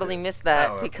person? I totally missed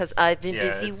that because I've been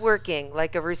busy working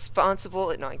like a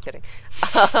responsible. No, I'm kidding.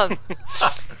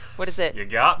 What is it? You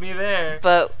got me there.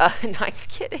 But no, I'm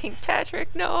kidding,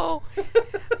 Patrick. No.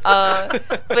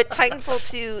 But Titanfall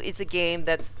 2 is a game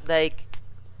that's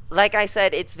like I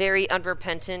said, it's very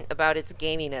unrepentant about its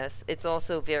gaminess. It's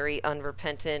also very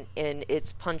unrepentant in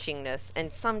its punchingness.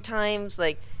 And sometimes,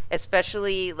 like,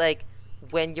 especially, like,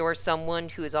 when you're someone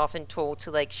who is often told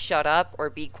to, like, shut up or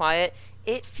be quiet,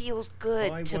 it feels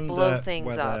good to blow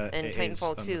things up. And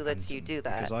Titanfall 2 lets you do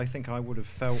that. Because I think I would have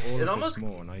felt all of this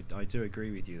more. And I do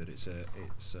agree with you that it's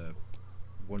a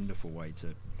wonderful way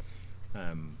to,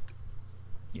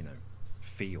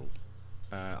 feel.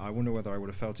 I wonder whether I would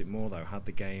have felt it more though had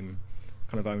the game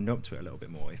kind of owned up to it a little bit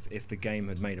more. If the game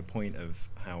had made a point of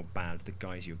how bad the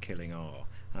guys you're killing are,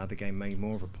 and had the game made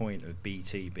more of a point of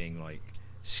BT being like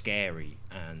scary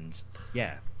and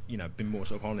been more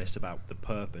sort of honest about the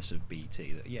purpose of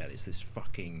BT. That it's this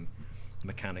fucking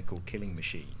mechanical killing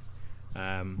machine.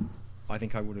 I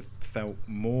think I would have felt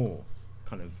more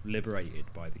kind of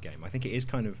liberated by the game. I think it is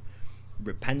kind of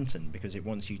repentant because it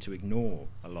wants you to ignore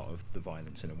a lot of the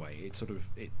violence in a way.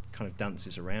 It kind of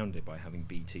dances around it by having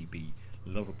BT be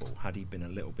lovable. Had he been a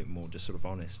little bit more just sort of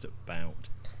honest about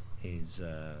his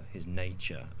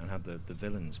nature, and had the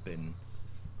villains been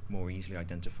more easily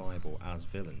identifiable as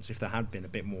villains, if there had been a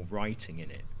bit more writing in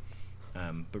it,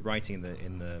 but writing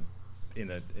in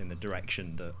the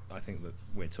direction that I think that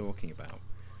we're talking about,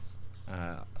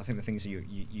 I think the things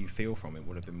you feel from it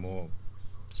would have been more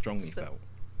strongly felt.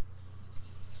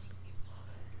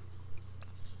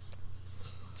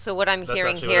 So what I'm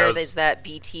hearing here is that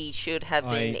BT should have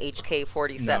been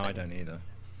HK-47. No, I don't either.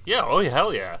 Yeah, oh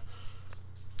hell yeah.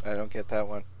 I don't get that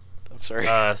one. I'm sorry.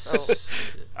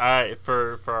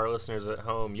 For our listeners at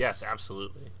home, yes,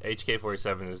 absolutely.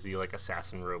 HK-47 is the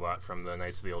assassin robot from the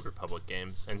Knights of the Old Republic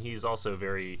games, and he's also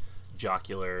very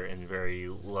jocular and very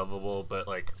lovable, but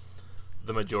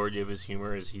the majority of his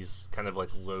humor is he's kind of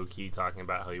low-key talking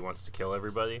about how he wants to kill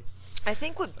everybody. I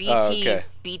think what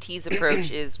BT's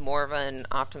approach is more of an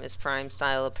Optimus Prime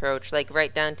style approach,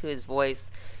 right down to his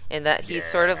voice, in that he's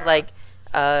sort of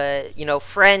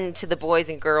friend to the boys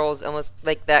and girls, almost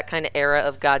like that kind of era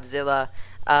of Godzilla,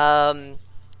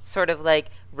 sort of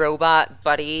robot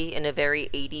buddy in a very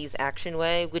 80s action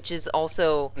way, which is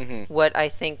also what I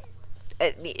think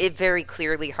it very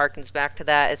clearly harkens back to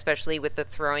that, especially with the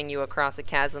throwing you across a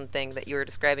chasm thing that you were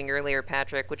describing earlier,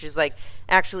 Patrick, which is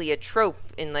actually a trope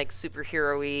in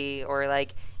superhero-y or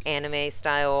anime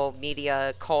style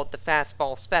media called the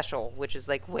fastball special, which is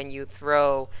when you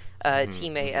throw a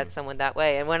teammate at someone that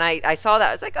way. And when I saw that,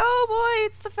 I was like, oh boy,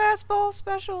 it's the fastball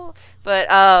special.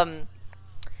 But oh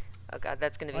god,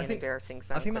 that's going to be an embarrassing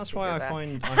sound. I think that's why I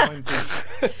find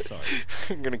sorry,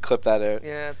 I'm going to clip that out.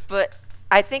 Yeah, but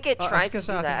I think it tries to do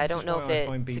that. I don't know if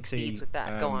it succeeds with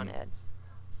that. Go on, Ed.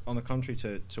 On the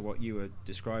contrary to what you were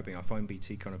describing, I find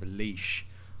BT kind of a leash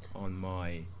on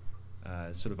my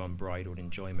sort of unbridled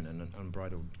enjoyment and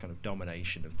unbridled kind of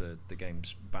domination of the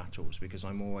game's battles, because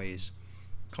I'm always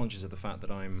conscious of the fact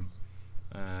that I'm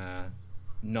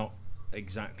not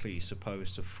exactly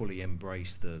supposed to fully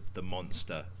embrace the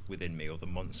monster within me or the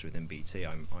monster within BT.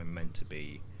 I'm meant to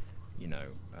be,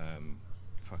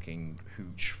 fucking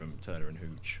Hooch from Turner and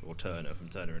Hooch, or Turner from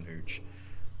Turner and Hooch.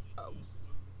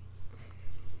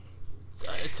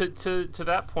 To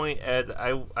that point, Ed,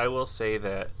 I will say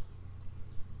that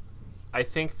I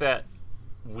think that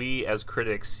we as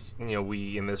critics,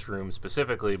 we in this room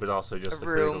specifically, but also just the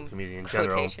critical community in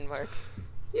general. Quotation marks.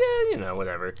 Yeah,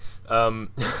 whatever.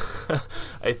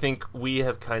 I think we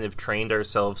have kind of trained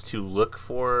ourselves to look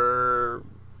for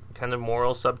kind of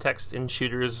moral subtext in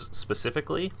shooters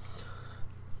specifically.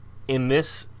 In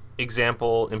this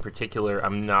example in particular,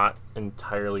 I'm not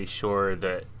entirely sure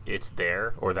that it's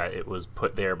there or that it was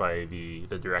put there by the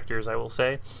directors, I will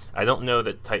say. I don't know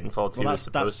that Titanfall 2 is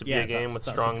supposed to be a game with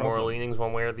strong moral leanings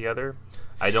one way or the other.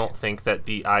 I don't think that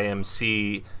the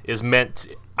IMC is meant...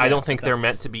 I don't think they're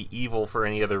meant to be evil for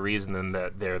any other reason than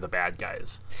that they're the bad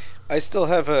guys. I still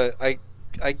have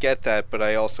I get that, but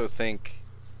I also think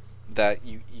that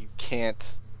you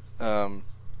can't... and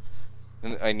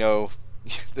I know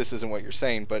this isn't what you're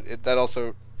saying, but that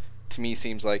also, to me,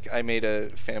 seems like I made a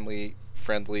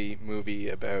family-friendly movie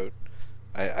about,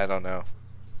 I don't know,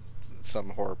 some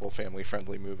horrible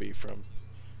family-friendly movie from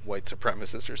white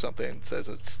supremacists or something, and says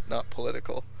it's not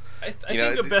political. I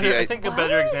think a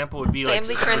better example would be like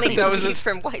family-friendly movie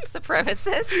from white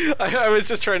supremacists. I was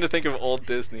just trying to think of old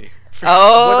Disney.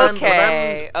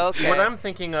 Okay. What I'm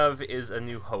thinking of is A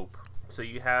New Hope. So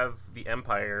you have the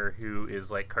Empire, who is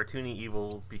like cartoony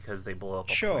evil because they blow up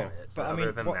a planet. But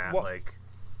other than that,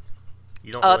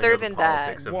 you don't really know the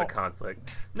politics of the conflict.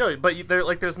 No, but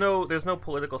there's no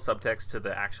political subtext to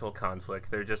the actual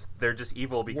conflict. They're just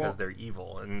evil because they're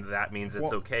evil, and that means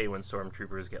it's okay when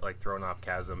stormtroopers get like thrown off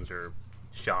chasms or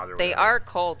shot or whatever. They are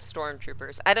called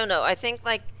stormtroopers. I don't know. I think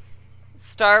like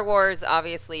Star Wars,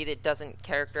 obviously, it doesn't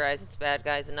characterize its bad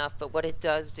guys enough, but what it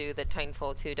does do, that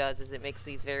Titanfall 2 does, is it makes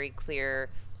these very clear...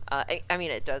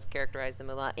 it does characterize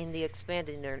them a lot. In the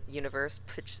expanded universe,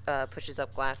 pushes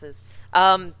up glasses.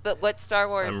 But what Star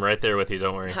Wars... I'm right there with you,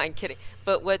 don't worry. I'm kidding.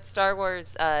 But what Star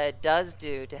Wars does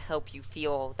do to help you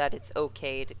feel that it's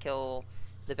okay to kill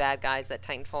the bad guys that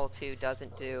Titanfall 2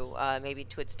 doesn't do, maybe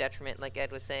to its detriment, like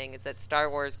Ed was saying, is that Star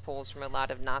Wars pulls from a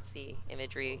lot of Nazi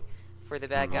imagery for the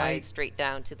bad guys straight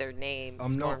down to their names,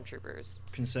 stormtroopers.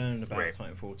 I'm concerned about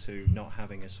Titanfall 2 not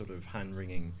having a sort of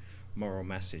hand-wringing moral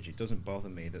message. It doesn't bother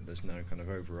me that there's no kind of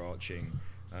overarching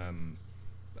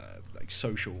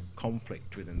social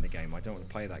conflict within the game. I don't want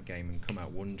to play that game and come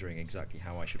out wondering exactly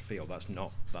how I should feel. That's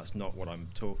not what I'm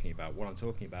talking about. What I'm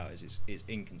talking about is it's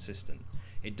inconsistent.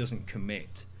 It doesn't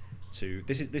commit to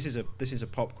this is a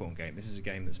popcorn game. This is a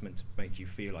game that's meant to make you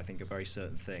feel, I think, a very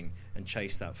certain thing and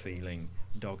chase that feeling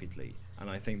doggedly. And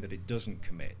I think that it doesn't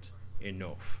commit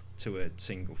enough to a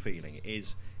single feeling. It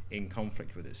is in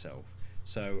conflict with itself.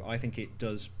 So I think it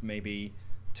does maybe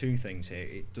two things here.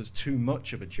 It does too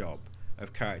much of a job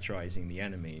of characterizing the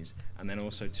enemies, and then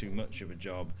also too much of a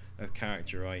job of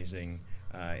characterizing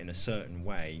in a certain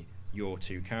way your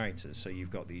two characters. So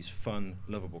you've got these fun,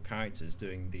 lovable characters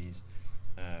doing these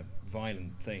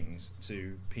violent things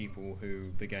to people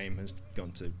who the game has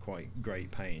gone to quite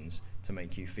great pains to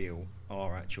make you feel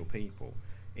are actual people.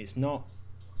 It's not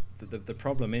the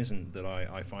problem isn't that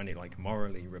I find it like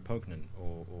morally repugnant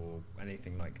or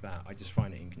anything like that. I just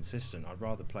find it inconsistent. I'd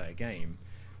rather play a game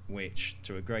which,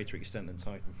 to a greater extent than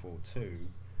Titanfall 2,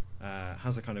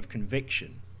 has a kind of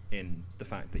conviction in the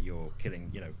fact that you're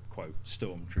killing, quote,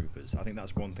 stormtroopers. I think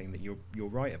that's one thing that you're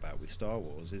right about with Star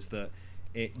Wars, is that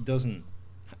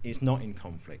it's not in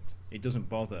conflict. It doesn't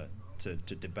bother to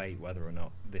debate whether or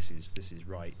not this is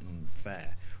right and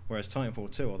fair. Whereas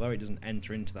Titanfall 2, although it doesn't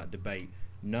enter into that debate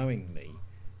knowingly,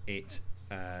 it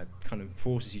kind of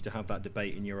forces you to have that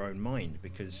debate in your own mind,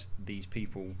 because these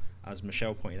people, as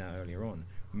Michelle pointed out earlier on,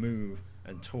 move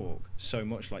and talk so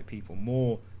much like people,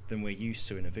 more than we're used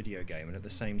to in a video game, and at the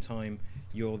same time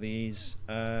you're these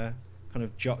kind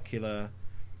of jocular,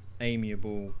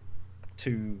 amiable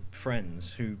two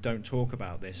friends who don't talk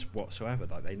about this whatsoever.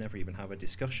 Like, they never even have a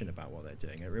discussion about what they're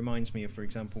doing. It reminds me of, for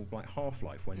example, like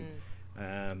Half-Life, when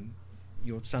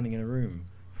you're standing in a room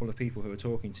full of people who are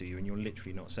talking to you and you're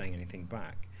literally not saying anything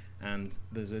back, and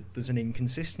there's an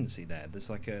inconsistency there. There's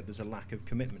a lack of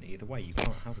commitment either way. You can't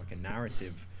have like a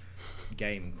narrative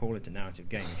game, call it a narrative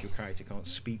game, if your character can't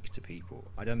speak to people.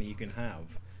 I don't think you can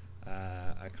have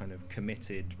a kind of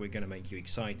committed, we're going to make you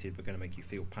excited, we're going to make you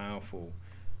feel powerful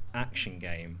action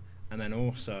game, and then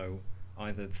also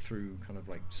either through kind of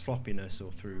like sloppiness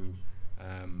or through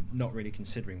not really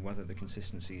considering whether the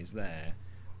consistency is there,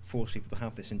 force people to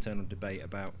have this internal debate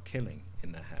about killing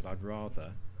in their head. I'd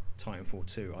rather Titanfall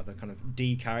 2 either kind of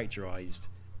de-characterized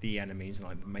the enemies and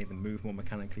like made them move more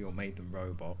mechanically or made them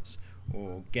robots,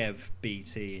 or gave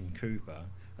BT and Cooper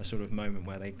a sort of moment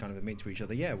where they kind of admit to each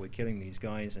other, yeah, we're killing these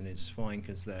guys and it's fine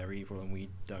because they're evil and we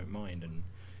don't mind, and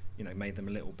made them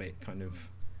a little bit kind of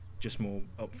just more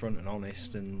upfront and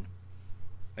honest, and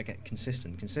again,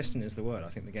 consistent. Consistent is the word. I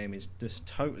think the game is just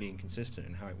totally inconsistent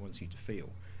in how it wants you to feel,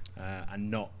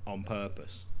 and not on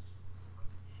purpose.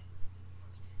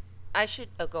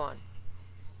 Go on.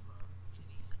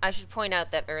 I should point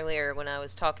out that earlier when I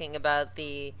was talking about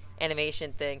the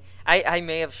animation thing, I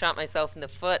may have shot myself in the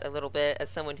foot a little bit as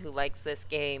someone who likes this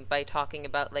game by talking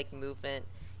about like movement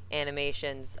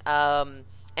animations.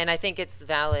 And I think it's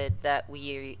valid that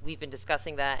we've been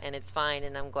discussing that, and it's fine,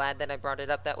 and I'm glad that I brought it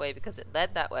up that way because it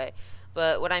led that way.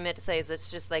 But what I meant to say is it's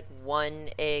just like one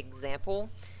example,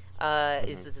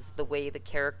 is the way the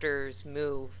characters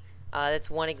move. That's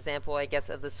one example, I guess,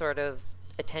 of the sort of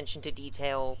attention to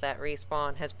detail that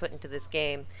Respawn has put into this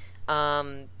game.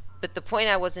 But the point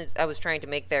I was trying to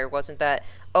make there wasn't that,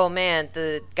 oh man,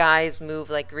 the guys move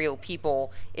like real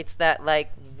people. It's that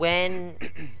like when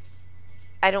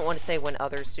I don't want to say when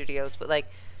other studios, but like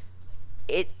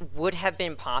it would have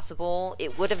been possible.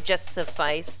 It would have just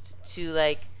sufficed to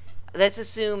like, let's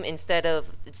assume instead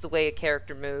of it's the way a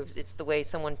character moves, it's the way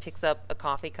someone picks up a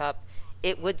coffee cup.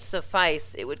 It would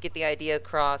suffice. It would get the idea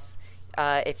across.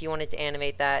 If you wanted to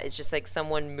animate that, it's just like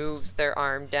someone moves their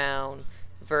arm down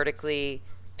vertically,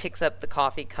 picks up the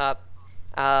coffee cup,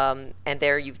 and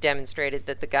there you've demonstrated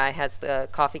that the guy has the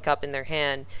coffee cup in their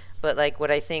hand. But like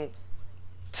what I think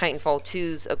Titanfall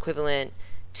 2's equivalent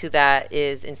to that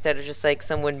is, instead of just like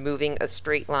someone moving a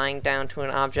straight line down to an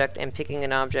object and picking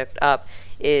an object up,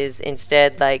 is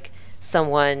instead like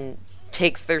someone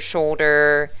takes their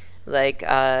shoulder, like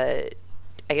I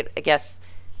guess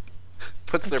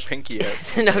puts their pinky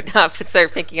out. No, not puts their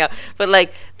pinky out, but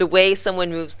like the way someone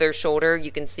moves their shoulder,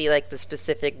 you can see like the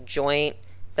specific joint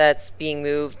that's being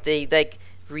moved. They like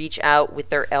reach out with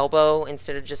their elbow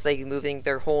instead of just like moving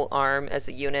their whole arm as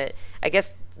a unit. I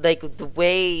guess like the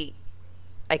way,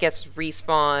 I guess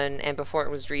Respawn, and before it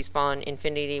was Respawn,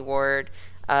 Infinity Ward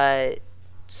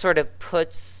sort of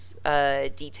puts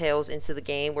details into the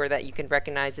game where that you can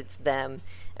recognize it's them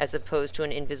as opposed to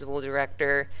an invisible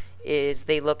director, is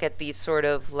they look at these sort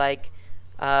of like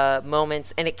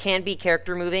moments, and it can be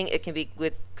character moving, it can be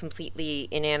with completely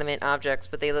inanimate objects,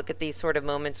 but they look at these sort of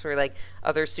moments where like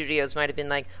other studios might have been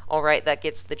like, all right, that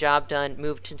gets the job done,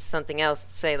 move to something else,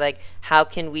 to say like, how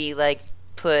can we like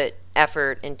put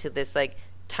effort into this like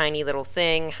tiny little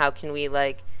thing, how can we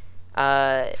like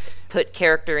put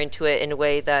character into it in a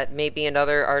way that maybe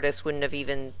another artist wouldn't have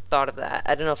even thought of that.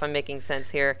 I don't know if I'm making sense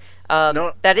here.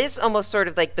 No. That is almost sort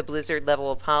of like the Blizzard level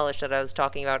of polish that I was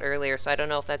talking about earlier, so I don't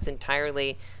know if that's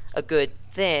entirely a good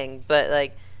thing, but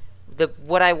like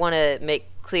what I want to make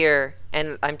clear,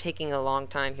 and I'm taking a long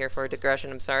time here for a digression,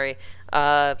 I'm sorry,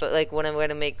 but like what I'm going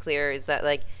to make clear is that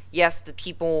like, yes, the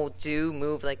people do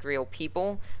move like real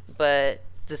people, but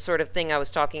the sort of thing I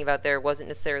was talking about there wasn't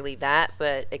necessarily that,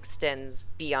 but extends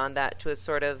beyond that to a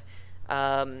sort of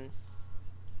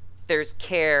there's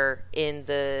care in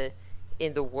the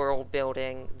world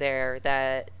building there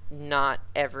that not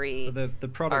every the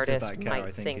product of that care,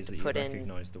 I think, is that you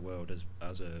recognise recognise the world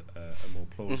as a more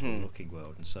plausible looking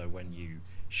world, and so when you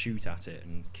shoot at it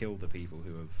and kill the people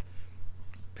who have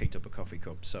picked up a coffee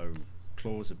cup so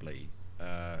plausibly,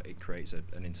 it creates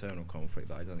an internal conflict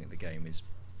that I don't think the game is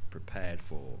prepared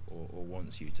for or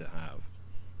wants you to have.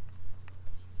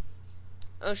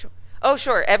 Oh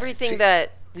sure. Everything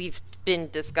that we've been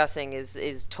discussing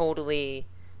is totally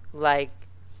like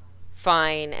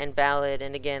fine and valid,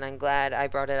 and again, I'm glad I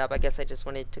brought it up. I guess I just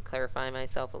wanted to clarify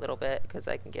myself a little bit because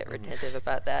I can get retentive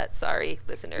about that. Sorry,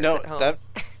 listeners at home.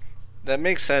 That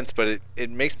makes sense, but it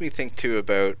makes me think too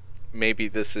about maybe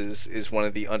this is one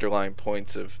of the underlying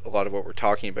points of a lot of what we're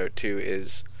talking about too,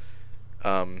 is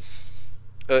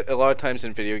a lot of times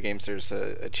in video games there's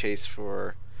a chase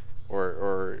for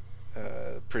or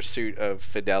pursuit of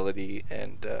fidelity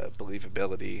and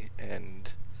believability,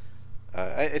 and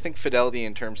I think fidelity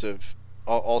in terms of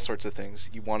all sorts of things.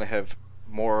 You want to have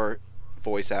more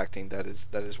voice acting that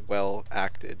is well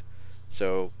acted.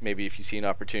 So maybe if you see an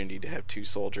opportunity to have two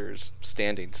soldiers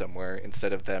standing somewhere,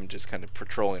 instead of them just kind of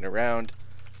patrolling around,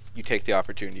 you take the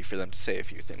opportunity for them to say a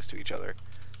few things to each other.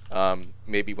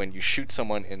 Maybe when you shoot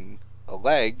someone in a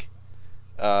leg,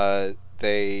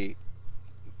 they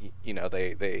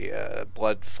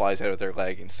blood flies out of their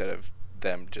leg instead of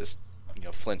them just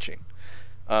flinching.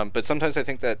 But sometimes I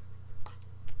think that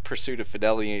pursuit of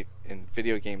fidelity in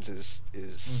video games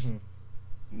is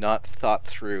not thought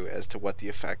through as to what the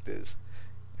effect is.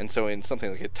 And so in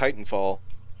something like a Titanfall,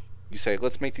 you say,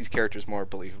 let's make these characters more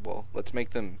believable. Let's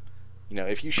make them,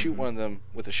 if you shoot one of them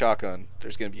with a shotgun,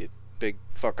 there's going to be a big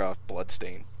fuck off blood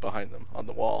stain behind them on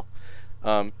the wall.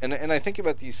 And I think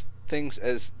about these things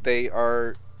as they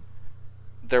are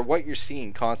they're what you're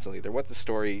seeing constantly. They're what the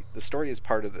story is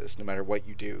part of this no matter what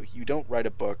you do. You don't write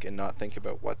a book and not think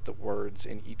about what the words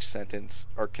in each sentence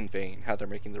are conveying, how they're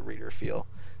making the reader feel.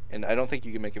 And I don't think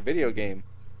you can make a video game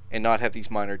and not have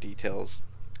these minor details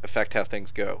affect how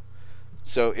things go.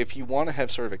 So if you want to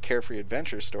have sort of a carefree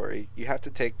adventure story, you have to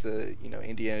take the,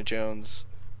 Indiana Jones,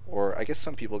 or I guess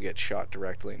some people get shot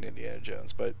directly in Indiana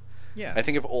Jones, but Yeah. I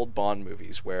think of old Bond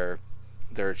movies where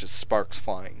there are just sparks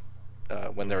flying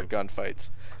when there are gunfights,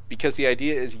 because the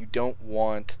idea is you don't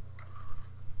want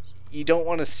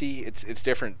to see it's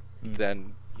different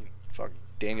than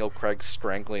Daniel Craig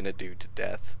strangling a dude to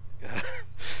death,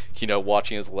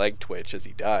 watching his leg twitch as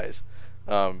he dies.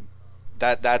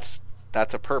 That's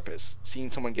a purpose.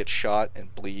 Seeing someone get shot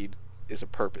and bleed is a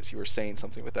purpose. You are saying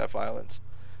something with that violence,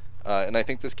 and I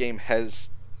think this game has,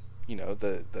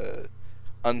 the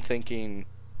unthinking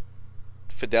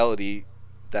fidelity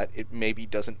that it maybe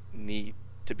doesn't need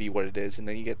to be what it is, and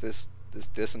then you get this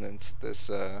dissonance,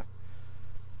 that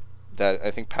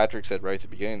I think Patrick said right at the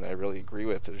beginning that I really agree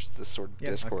with. There's this sort of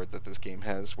discord that this game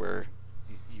has where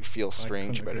you feel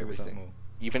strange about everything.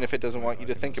 Even if it doesn't want you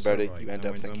to think about it, you end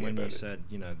up thinking about it. When you said,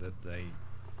 that they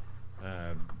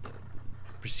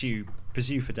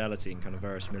pursue fidelity and kind of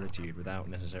verisimilitude without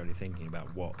necessarily thinking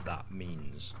about what that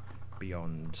means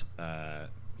beyond, a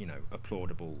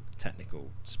plaudable technical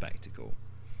spectacle,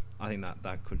 I think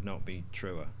that could not be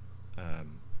truer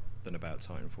than about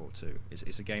Titanfall 2.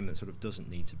 It's a game that sort of doesn't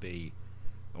need to be,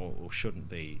 or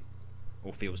shouldn't be,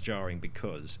 or feels jarring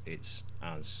because it's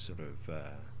as sort of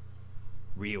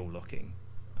real looking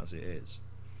as it is.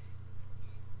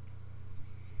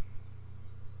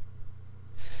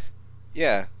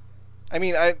 Yeah, I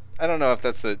mean, I don't know if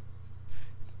that's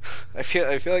I feel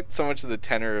like so much of the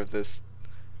tenor of this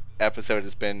episode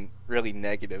has been really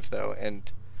negative, though,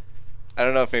 and I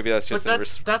don't know if maybe that's just.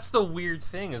 But that's the weird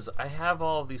thing is I have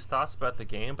all of these thoughts about the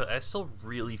game, but I still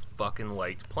really fucking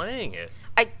liked playing it.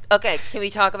 Okay, can we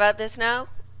talk about this now?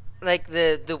 Like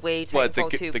the way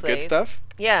Titanfall 2 plays. The good stuff?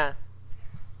 Yeah.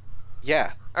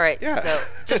 Yeah. All right. Yeah. So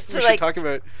just to we should talk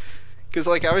about, because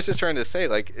I was just trying to say,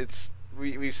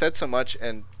 we've said so much,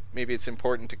 and maybe it's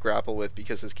important to grapple with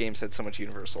because this game's had so much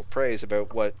universal praise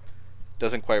about what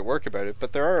doesn't quite work about it.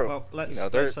 But there are let's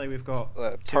say we've got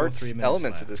parts, elements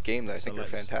left. of this game that I think are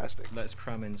fantastic. Let's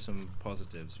cram in some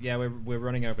positives. Yeah, we're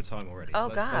running over time already. Oh,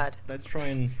 so God. Let's try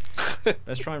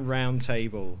and round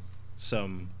table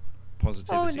some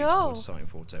positivity towards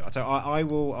Titanfall 2.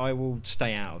 I will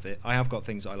stay out of it. I have got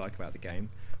things I like about the game,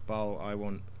 but I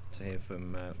want to hear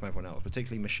from everyone else,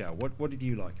 particularly Michelle. What did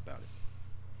you like about it?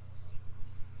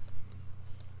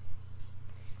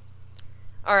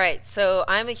 All right, so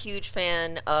I'm a huge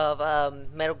fan of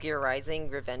Metal Gear Rising: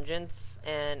 Revengeance,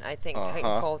 and I think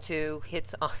Titanfall 2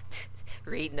 hits on.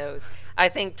 Reed knows. I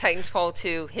think Titanfall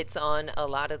 2 hits on a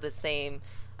lot of the same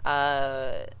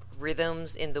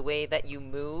rhythms in the way that you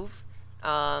move,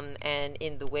 and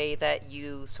in the way that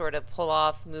you sort of pull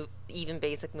off even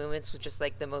basic movements with just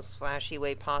like the most flashy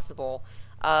way possible.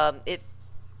 It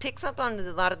picks up on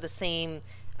a lot of the same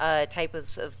type of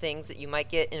things that you might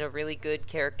get in a really good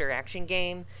character action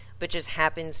game, but just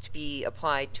happens to be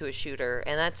applied to a shooter.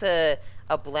 And that's a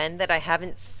blend that I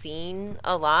haven't seen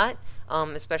a lot,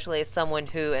 especially as someone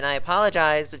who, and I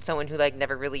apologize, but someone who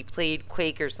never really played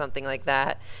Quake or something like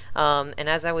that. And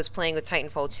as I was playing with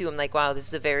Titanfall 2, I'm like, wow, this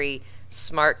is a very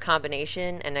smart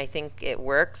combination, and I think it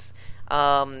works.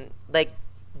 Like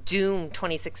Doom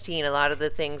 2016, a lot of the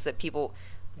things that people...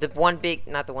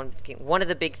 one of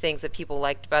the big things that people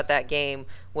liked about that game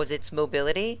was its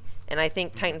mobility, and I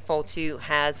think Titanfall 2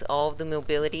 has all of the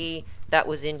mobility that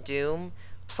was in Doom,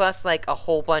 plus a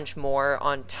whole bunch more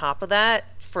on top of that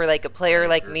for a player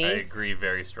like me. I agree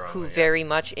very strongly. Who very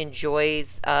much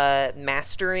enjoys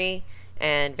mastery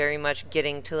and very much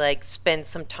getting to spend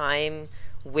some time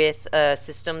with a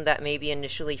system that may be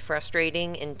initially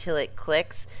frustrating until it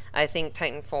clicks. I think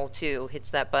Titanfall 2 hits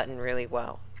that button really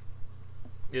well.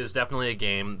 It is definitely a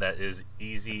game that is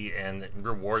easy and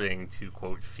rewarding to,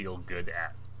 quote, feel good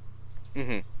at.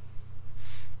 Mm-hmm.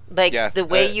 The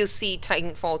way you see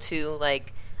Titanfall 2,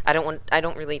 I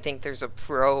don't really think there's a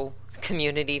pro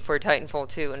community for Titanfall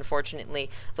 2, unfortunately.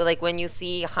 But when you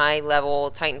see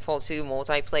high-level Titanfall 2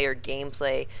 multiplayer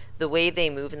gameplay, the way they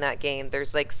move in that game,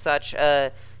 there's such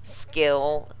a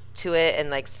skill to it,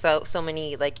 and so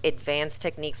many advanced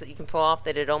techniques that you can pull off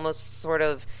that it almost sort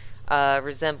of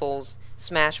resembles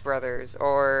Smash Brothers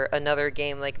or another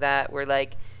game like that, where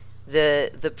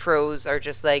the pros are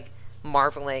just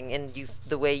marveling and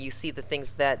the way you see the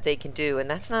things that they can do, and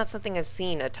that's not something I've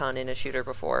seen a ton in a shooter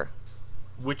before.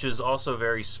 Which is also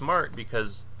very smart,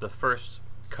 because the first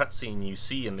cutscene you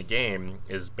see in the game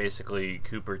is basically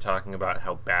Cooper talking about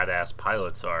how badass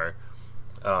pilots are,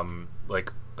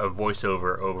 like a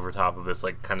voiceover over top of this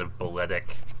like kind of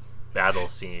balletic battle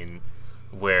scene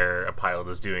where a pilot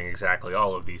is doing exactly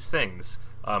all of these things.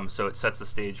 So it sets the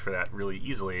stage for that really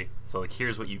easily. So like,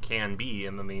 here's what you can be,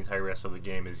 and then the entire rest of the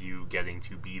game is you getting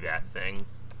to be that thing.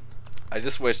 I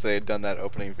just wish they had done that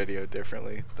opening video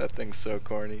differently. That thing's so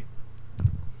corny.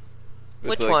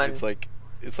 Which one? It's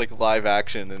like live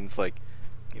action, and it's like,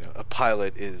 you know, a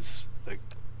pilot is a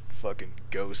fucking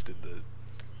ghost in the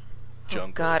jungle.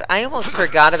 Oh God, I almost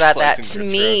forgot about that. To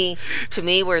Slicing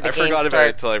me, where the I game forgot starts, about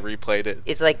it until I replayed it.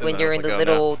 it's like and when then I you're was in like, the oh,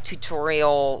 little no.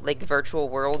 tutorial, like virtual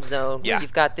world zone, Yeah. where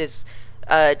you've got this,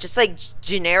 just like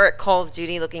generic Call of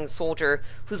Duty looking soldier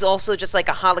who's also just like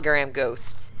a hologram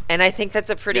ghost. And I think that's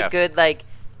a pretty Yeah. good like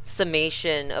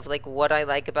summation of like what I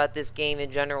like about this game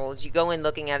in general. Is you go in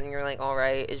looking at it and you're like, all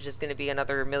right, it's just going to be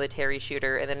another military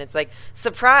shooter, and then it's like,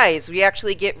 surprise, we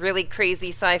actually get really crazy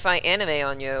sci-fi anime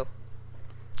on you.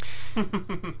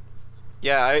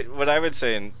 Yeah, what I would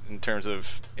say in terms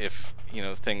of, if you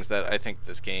know, things that I think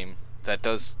this game that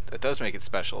does make it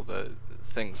special, the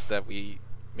things that we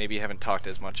maybe haven't talked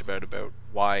as much about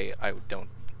why I don't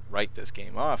write this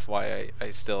game off, why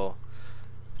I still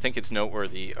think it's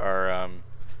noteworthy, are I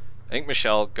think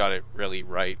Michelle got it really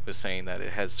right with saying that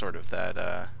it has sort of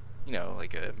that you know,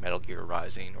 like a Metal Gear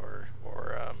Rising or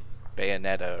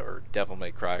Bayonetta or Devil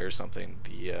May Cry or something,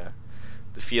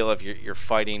 the feel of you're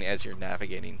fighting as you're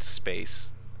navigating space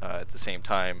at the same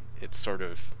time. It's sort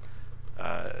of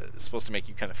it's supposed to make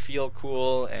you kind of feel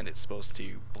cool, and it's supposed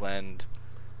to blend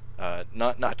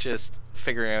not just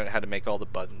figuring out how to make all the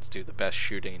buttons do the best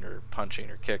shooting or punching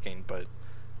or kicking, but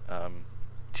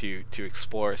to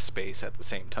explore space at the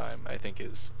same time. I think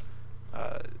is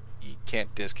you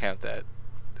can't discount that.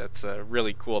 That's a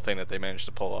really cool thing that they managed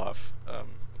to pull off.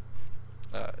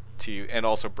 And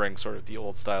also bring sort of the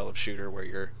old style of shooter where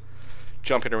you're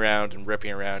jumping around and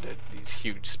ripping around at these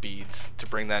huge speeds, to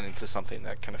bring that into something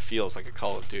that kind of feels like a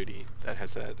Call of Duty, that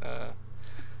has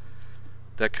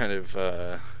that kind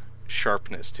of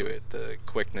sharpness to it, the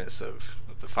quickness of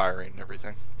the firing and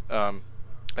everything. I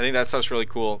think that stuff's really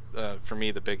cool. For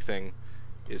me, the big thing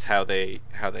is how they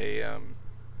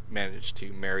managed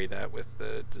to marry that with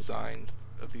the design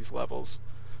of these levels.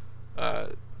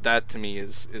 That to me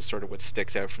is sort of what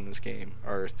sticks out from this game,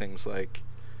 are things like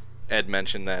Ed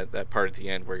mentioned that part at the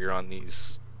end where you're on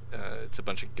these it's a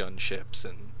bunch of gunships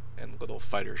and little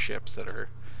fighter ships that are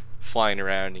flying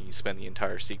around, and you spend the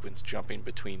entire sequence jumping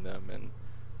between them, and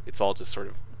it's all just sort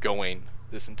of going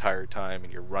this entire time,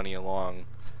 and you're running along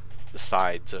the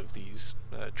sides of these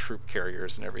troop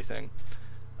carriers and everything,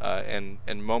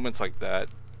 and moments like that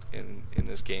in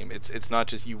this game, it's not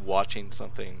just you watching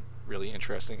something really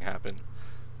interesting happen.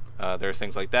 There are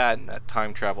things like that in that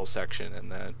time travel section,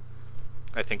 and that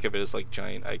I think of it as like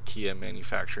giant IKEA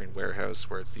manufacturing warehouse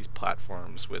where it's these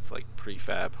platforms with like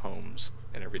prefab homes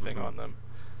and everything on them.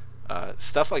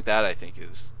 Stuff like that I think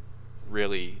is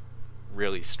really,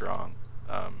 really strong.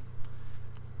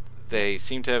 They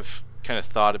seem to have kind of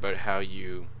thought about how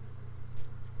you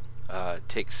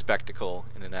take spectacle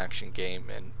in an action game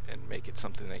and make it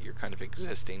something that you're kind of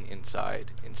existing inside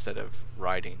instead of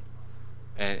riding.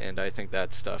 And I think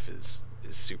that stuff is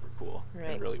super cool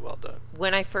and really well done.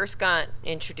 When I first got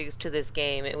introduced to this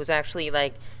game, it was actually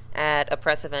like at a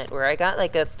press event where I got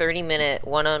like a 30-minute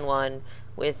one-on-one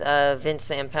with Vince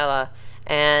Zampella,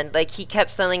 and like he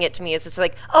kept selling it to me as it's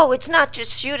like, oh, it's not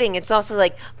just shooting, it's also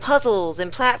like puzzles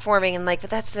and platforming, and like, but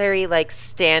that's very like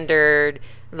standard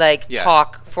like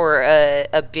talk for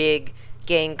a big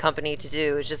game company to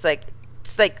do. It's just like,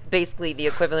 it's like basically the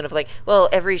equivalent of like, well,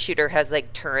 every shooter has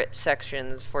like turret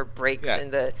sections for breaks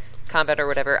in the combat or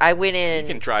whatever. I went in.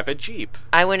 You can drive a Jeep.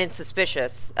 I went in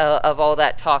suspicious of all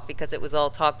that talk, because it was all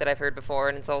talk that I've heard before,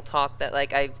 and it's all talk that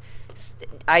like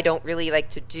I don't really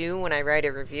like to do when I write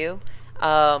a review.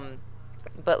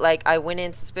 But like, I went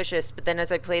in suspicious, but then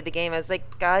as I played the game, I was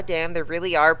like, God damn, there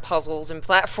really are puzzles and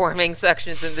platforming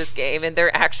sections in this game, and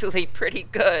they're actually pretty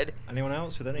good. Anyone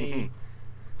else with any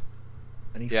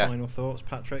final thoughts,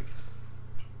 Patrick?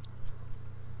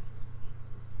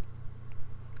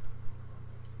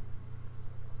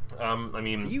 I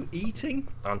mean, are you eating?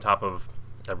 On top of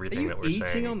everything that we're saying. Are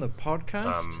you eating on the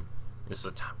podcast? This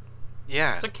is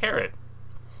yeah. It's a carrot.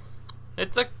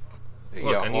 It's a.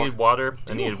 Look, Yeah, I needed water.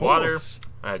 I needed water. horse.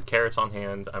 I had carrots on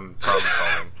hand. I'm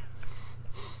problem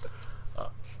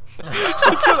solving.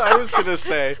 That's what I was gonna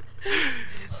say.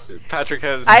 Patrick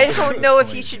has. I don't know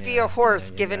if you should be a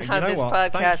horse, given how You know this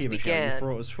what? Thank podcast you, Michelle. began. You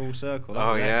brought us full circle. Oh,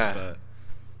 That was yeah. expert.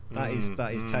 That is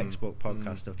textbook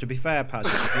podcast stuff. To be fair,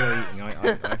 Patrick, if you're eating, I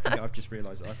think I've just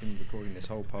realised that I've been recording this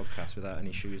whole podcast without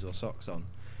any shoes or socks on.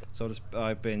 So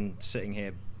I've been sitting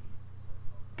here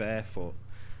barefoot.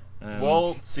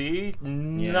 Well, see,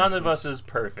 none of us is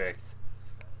perfect.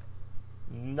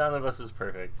 None of us is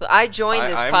perfect. Well, I joined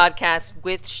this podcast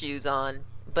with shoes on,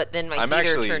 but then my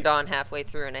heater turned on halfway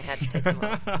through and I had to take them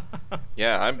off.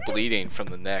 Yeah, I'm bleeding from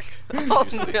the neck. Oh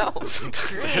no!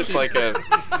 It's like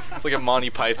a Monty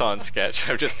Python sketch.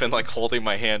 I've just been like holding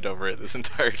my hand over it this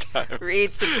entire time.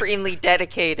 Reed supremely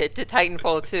dedicated to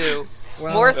Titanfall 2.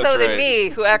 Well, more so than right. me,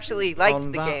 who actually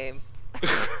liked the game.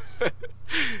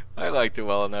 I liked it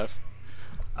well enough.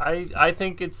 I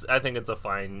think it's a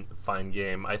fine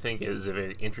game. I think it is a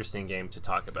very interesting game to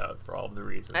talk about for all of the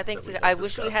reasons. I think so. I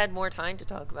wish we had more time to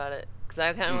talk about it, because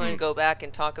I kind of want to go back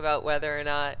and talk about whether or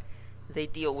not they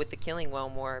deal with the killing well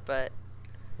more. But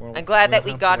I'm glad that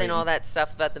we got in all that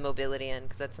stuff about the mobility end,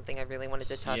 because that's something I really wanted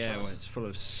to touch on. Yeah, well, it's full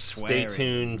of swearing. Stay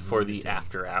tuned for the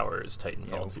After Hours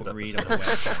Titanfall 2 Read episode. on the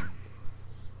webcam.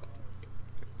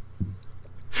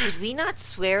 Did we not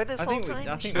swear this whole time?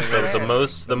 I think the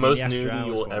most After nudity Hours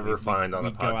you will one, ever find on a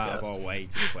we go out of podcast. our way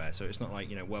to swear, so it's not like,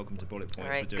 welcome to Bullet Points,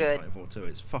 Alright, we're doing good. Titanfall 2.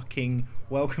 It's fucking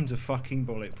welcome to fucking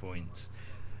Bullet Points.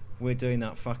 We're doing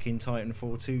that fucking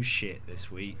Titanfall 2 shit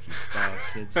this week, you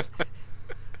bastards.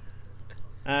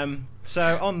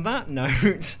 So on that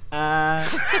note,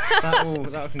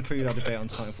 that'll conclude our debate on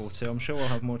Titanfall 2. I'm sure we'll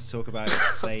have more to talk about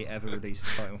if they ever release a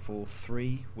Titanfall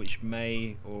 3, which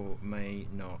may or may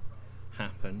not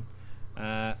happen.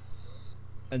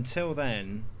 Until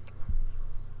then,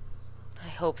 I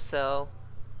hope so.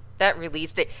 That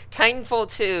release date, Titanfall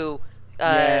 2,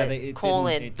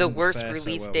 the worst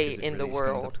release date in the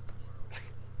world.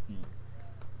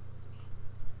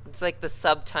 It's like the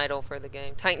subtitle for the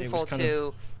game. Titanfall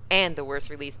 2 and the worst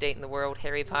release date in the world,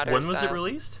 Harry Potter When style. was it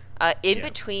released?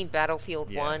 Between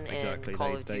Battlefield 1 exactly. and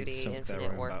Call of They Duty sunk Infinite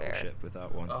their own Warfare. Battleship with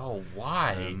that one. Oh,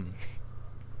 why?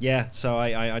 Yeah, so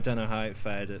I don't know how it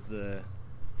fared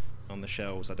on the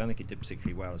shelves. I don't think it did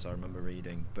particularly well, as I remember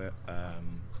reading, but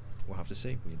we'll have to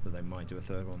see. They might do a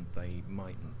third one, they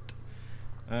mightn't.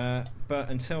 But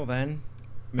until then,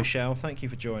 Michelle, thank you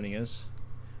for joining us.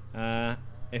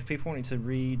 If people wanted to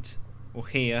read or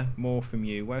hear more from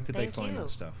you, where could they find that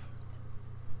stuff?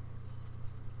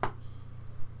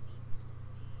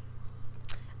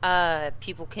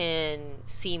 People can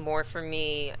see more from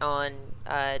me on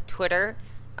Twitter.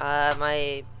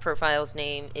 My profile's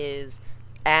name is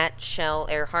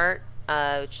 @ShellEarhart,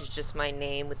 which is just my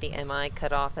name with the MI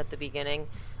cut off at the beginning.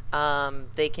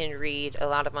 They can read a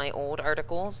lot of my old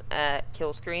articles at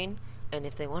Killscreen, and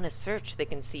if they want to search, they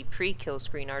can see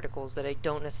pre-Killscreen articles that I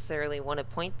don't necessarily want to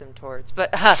point them towards.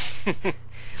 But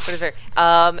whatever.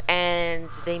 And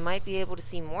they might be able to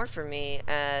see more from me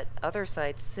at other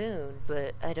sites soon,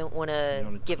 but I don't want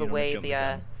to give away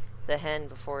the hen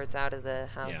before it's out of the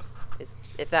house. Yeah.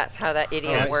 If that's how that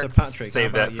idiom works. So Patrick,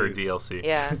 save that for DLC.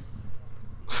 Yeah.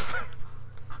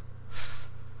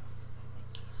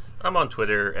 I'm on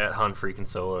Twitter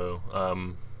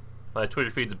 @HanFreakinSolo. My Twitter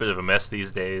feed's a bit of a mess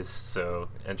these days, so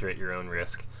enter at your own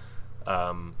risk.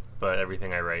 But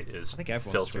everything I write is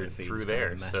filtered through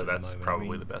there, so that's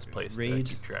probably the best place to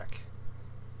keep track.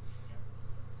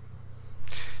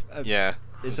 Yeah.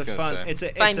 It's a fun. It's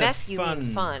a By mess, you fun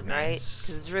mean fun, mess, right? Because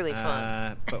it's really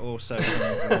fun. But also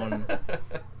one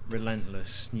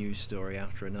relentless news story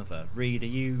after another. Reed, are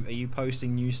you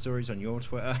posting news stories on your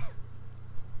Twitter?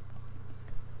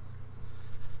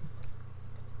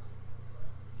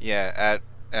 Yeah,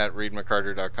 at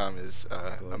readmccarter.com is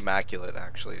immaculate.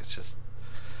 Actually, it's just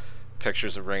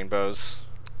pictures of rainbows.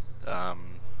 I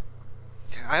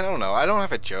don't know. I don't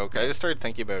have a joke. I just started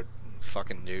thinking about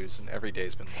fucking news, and every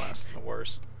day's been last and the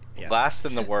worst. Yeah. Last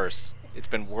and the worst. It's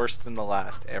been worse than the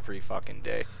last every fucking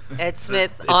day. Ed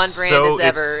Smith, on brand as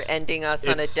ever, ending us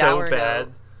on a dour note. It's so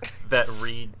bad that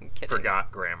Reed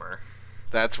forgot grammar.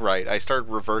 That's right. I started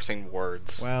reversing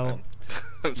words. Well,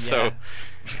 I'm so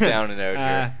down and out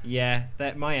here. Yeah,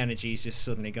 that my energy's just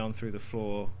suddenly gone through the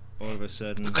floor all of a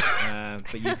sudden.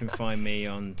 But you can find me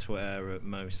on Twitter at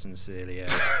most sincerely.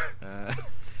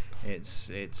 It's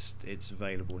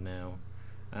available now.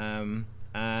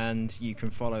 And you can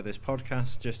follow this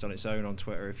podcast just on its own on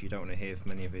Twitter. If you don't want to hear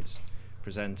from any of its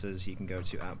presenters, you can go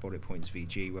to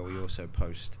 @BulletPointsVG, where we also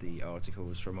post the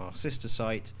articles from our sister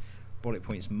site,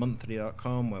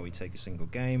 BulletPointsMonthly.com, where we take a single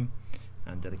game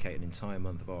and dedicate an entire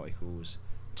month of articles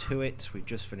to it. We've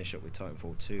just finished up with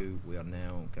Titanfall 2. We are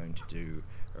now going to do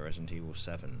Resident Evil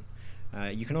 7.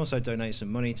 You can also donate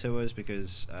some money to us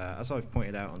because, as I've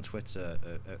pointed out on Twitter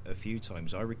a few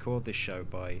times, I record this show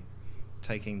by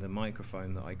taking the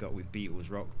microphone that I got with Beatles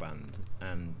Rock Band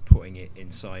and putting it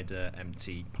inside an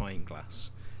empty pint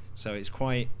glass. So it's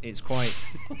quite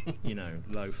you know,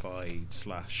 lo-fi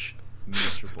 /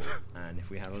 miserable. And if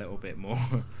we had a little bit more.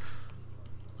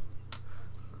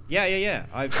 Yeah.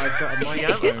 I've got a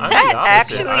microphone. Is that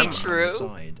actually on true? the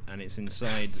side, and it's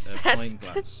inside a pint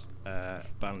glass,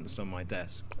 balanced on my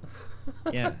desk.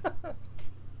 Yeah.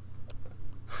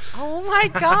 Oh my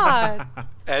god.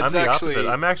 Ed's I'm the actually.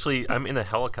 opposite. I'm in a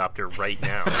helicopter right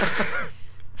now,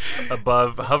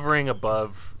 hovering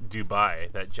above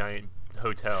Dubai, that giant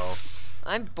hotel.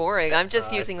 I'm boring. I'm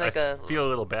just using I a. feel a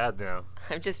little bad now.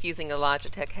 I'm just using a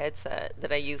Logitech headset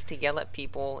that I use to yell at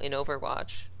people in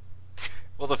Overwatch.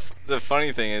 Well, the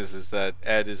funny thing is that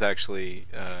Ed is actually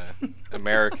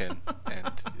American,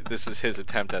 and this is his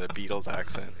attempt at a Beatles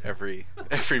accent every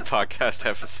podcast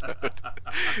episode.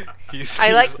 He's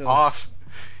off.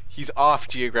 He's off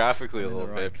geographically a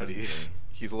little bit, but he's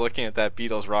looking at that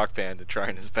Beatles rock band and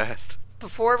trying his best.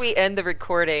 Before we end the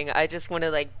recording, I just want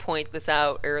to point this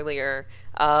out earlier.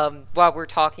 While we're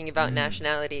talking about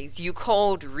nationalities, you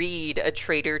called Reed a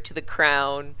traitor to the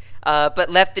crown, but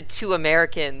left the 2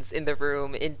 Americans in the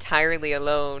room entirely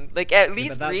alone. At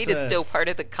least Reed is still part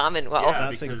of the Commonwealth. Yeah,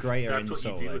 That's a because greater that's what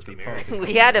you insult. do Let's with be part of the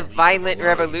Americans. We had a Commonwealth. violent You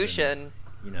can't revolution.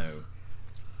 even, you know,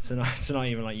 to not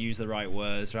even use the right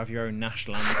words, to have your own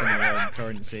national anthem and your own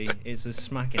currency. It's a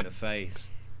smack in the face.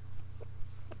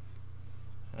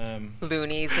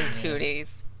 Loonies and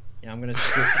toonies. Yeah, I'm going to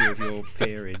strip you of your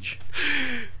peerage.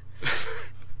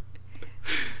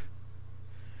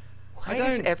 Why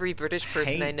does every British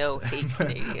person I know hate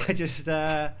Canadians? I just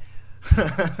no,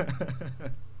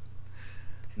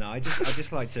 I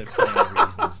just like to find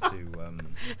reasons to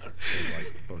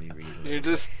bully Reed. You're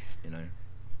just, you know,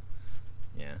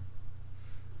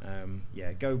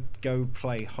 yeah. Go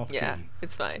play hockey. Yeah,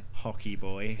 it's fine. Hockey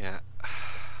boy. yeah.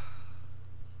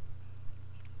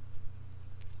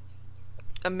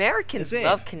 Americans That's it.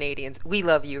 love Canadians. We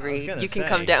love you, I was Reed. gonna You can say.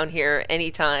 come down here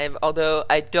anytime, although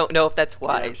I don't know if that's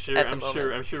wise at the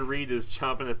moment. I'm sure Reed is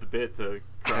chomping at the bit to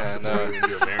cross Yeah, the no. border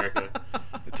into America.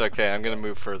 It's okay. I'm gonna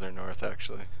move further north,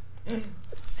 actually. I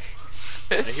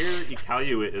hear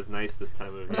Iqaluit is nice this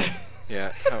time of year.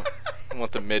 Yeah. I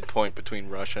want the midpoint between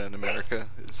Russia and America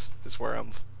is where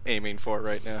I'm aiming for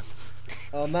right now.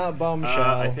 On that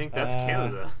bombshell, I think that's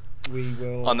Canada. We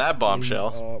will. On that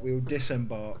bombshell. We will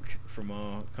disembark from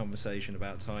our conversation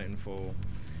about Titanfall.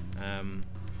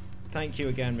 Thank you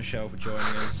again, Michelle, for joining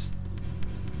us.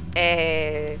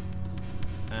 Eh.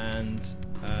 And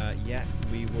yeah,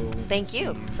 we will. Thank see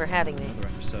you for having me. Another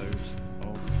episode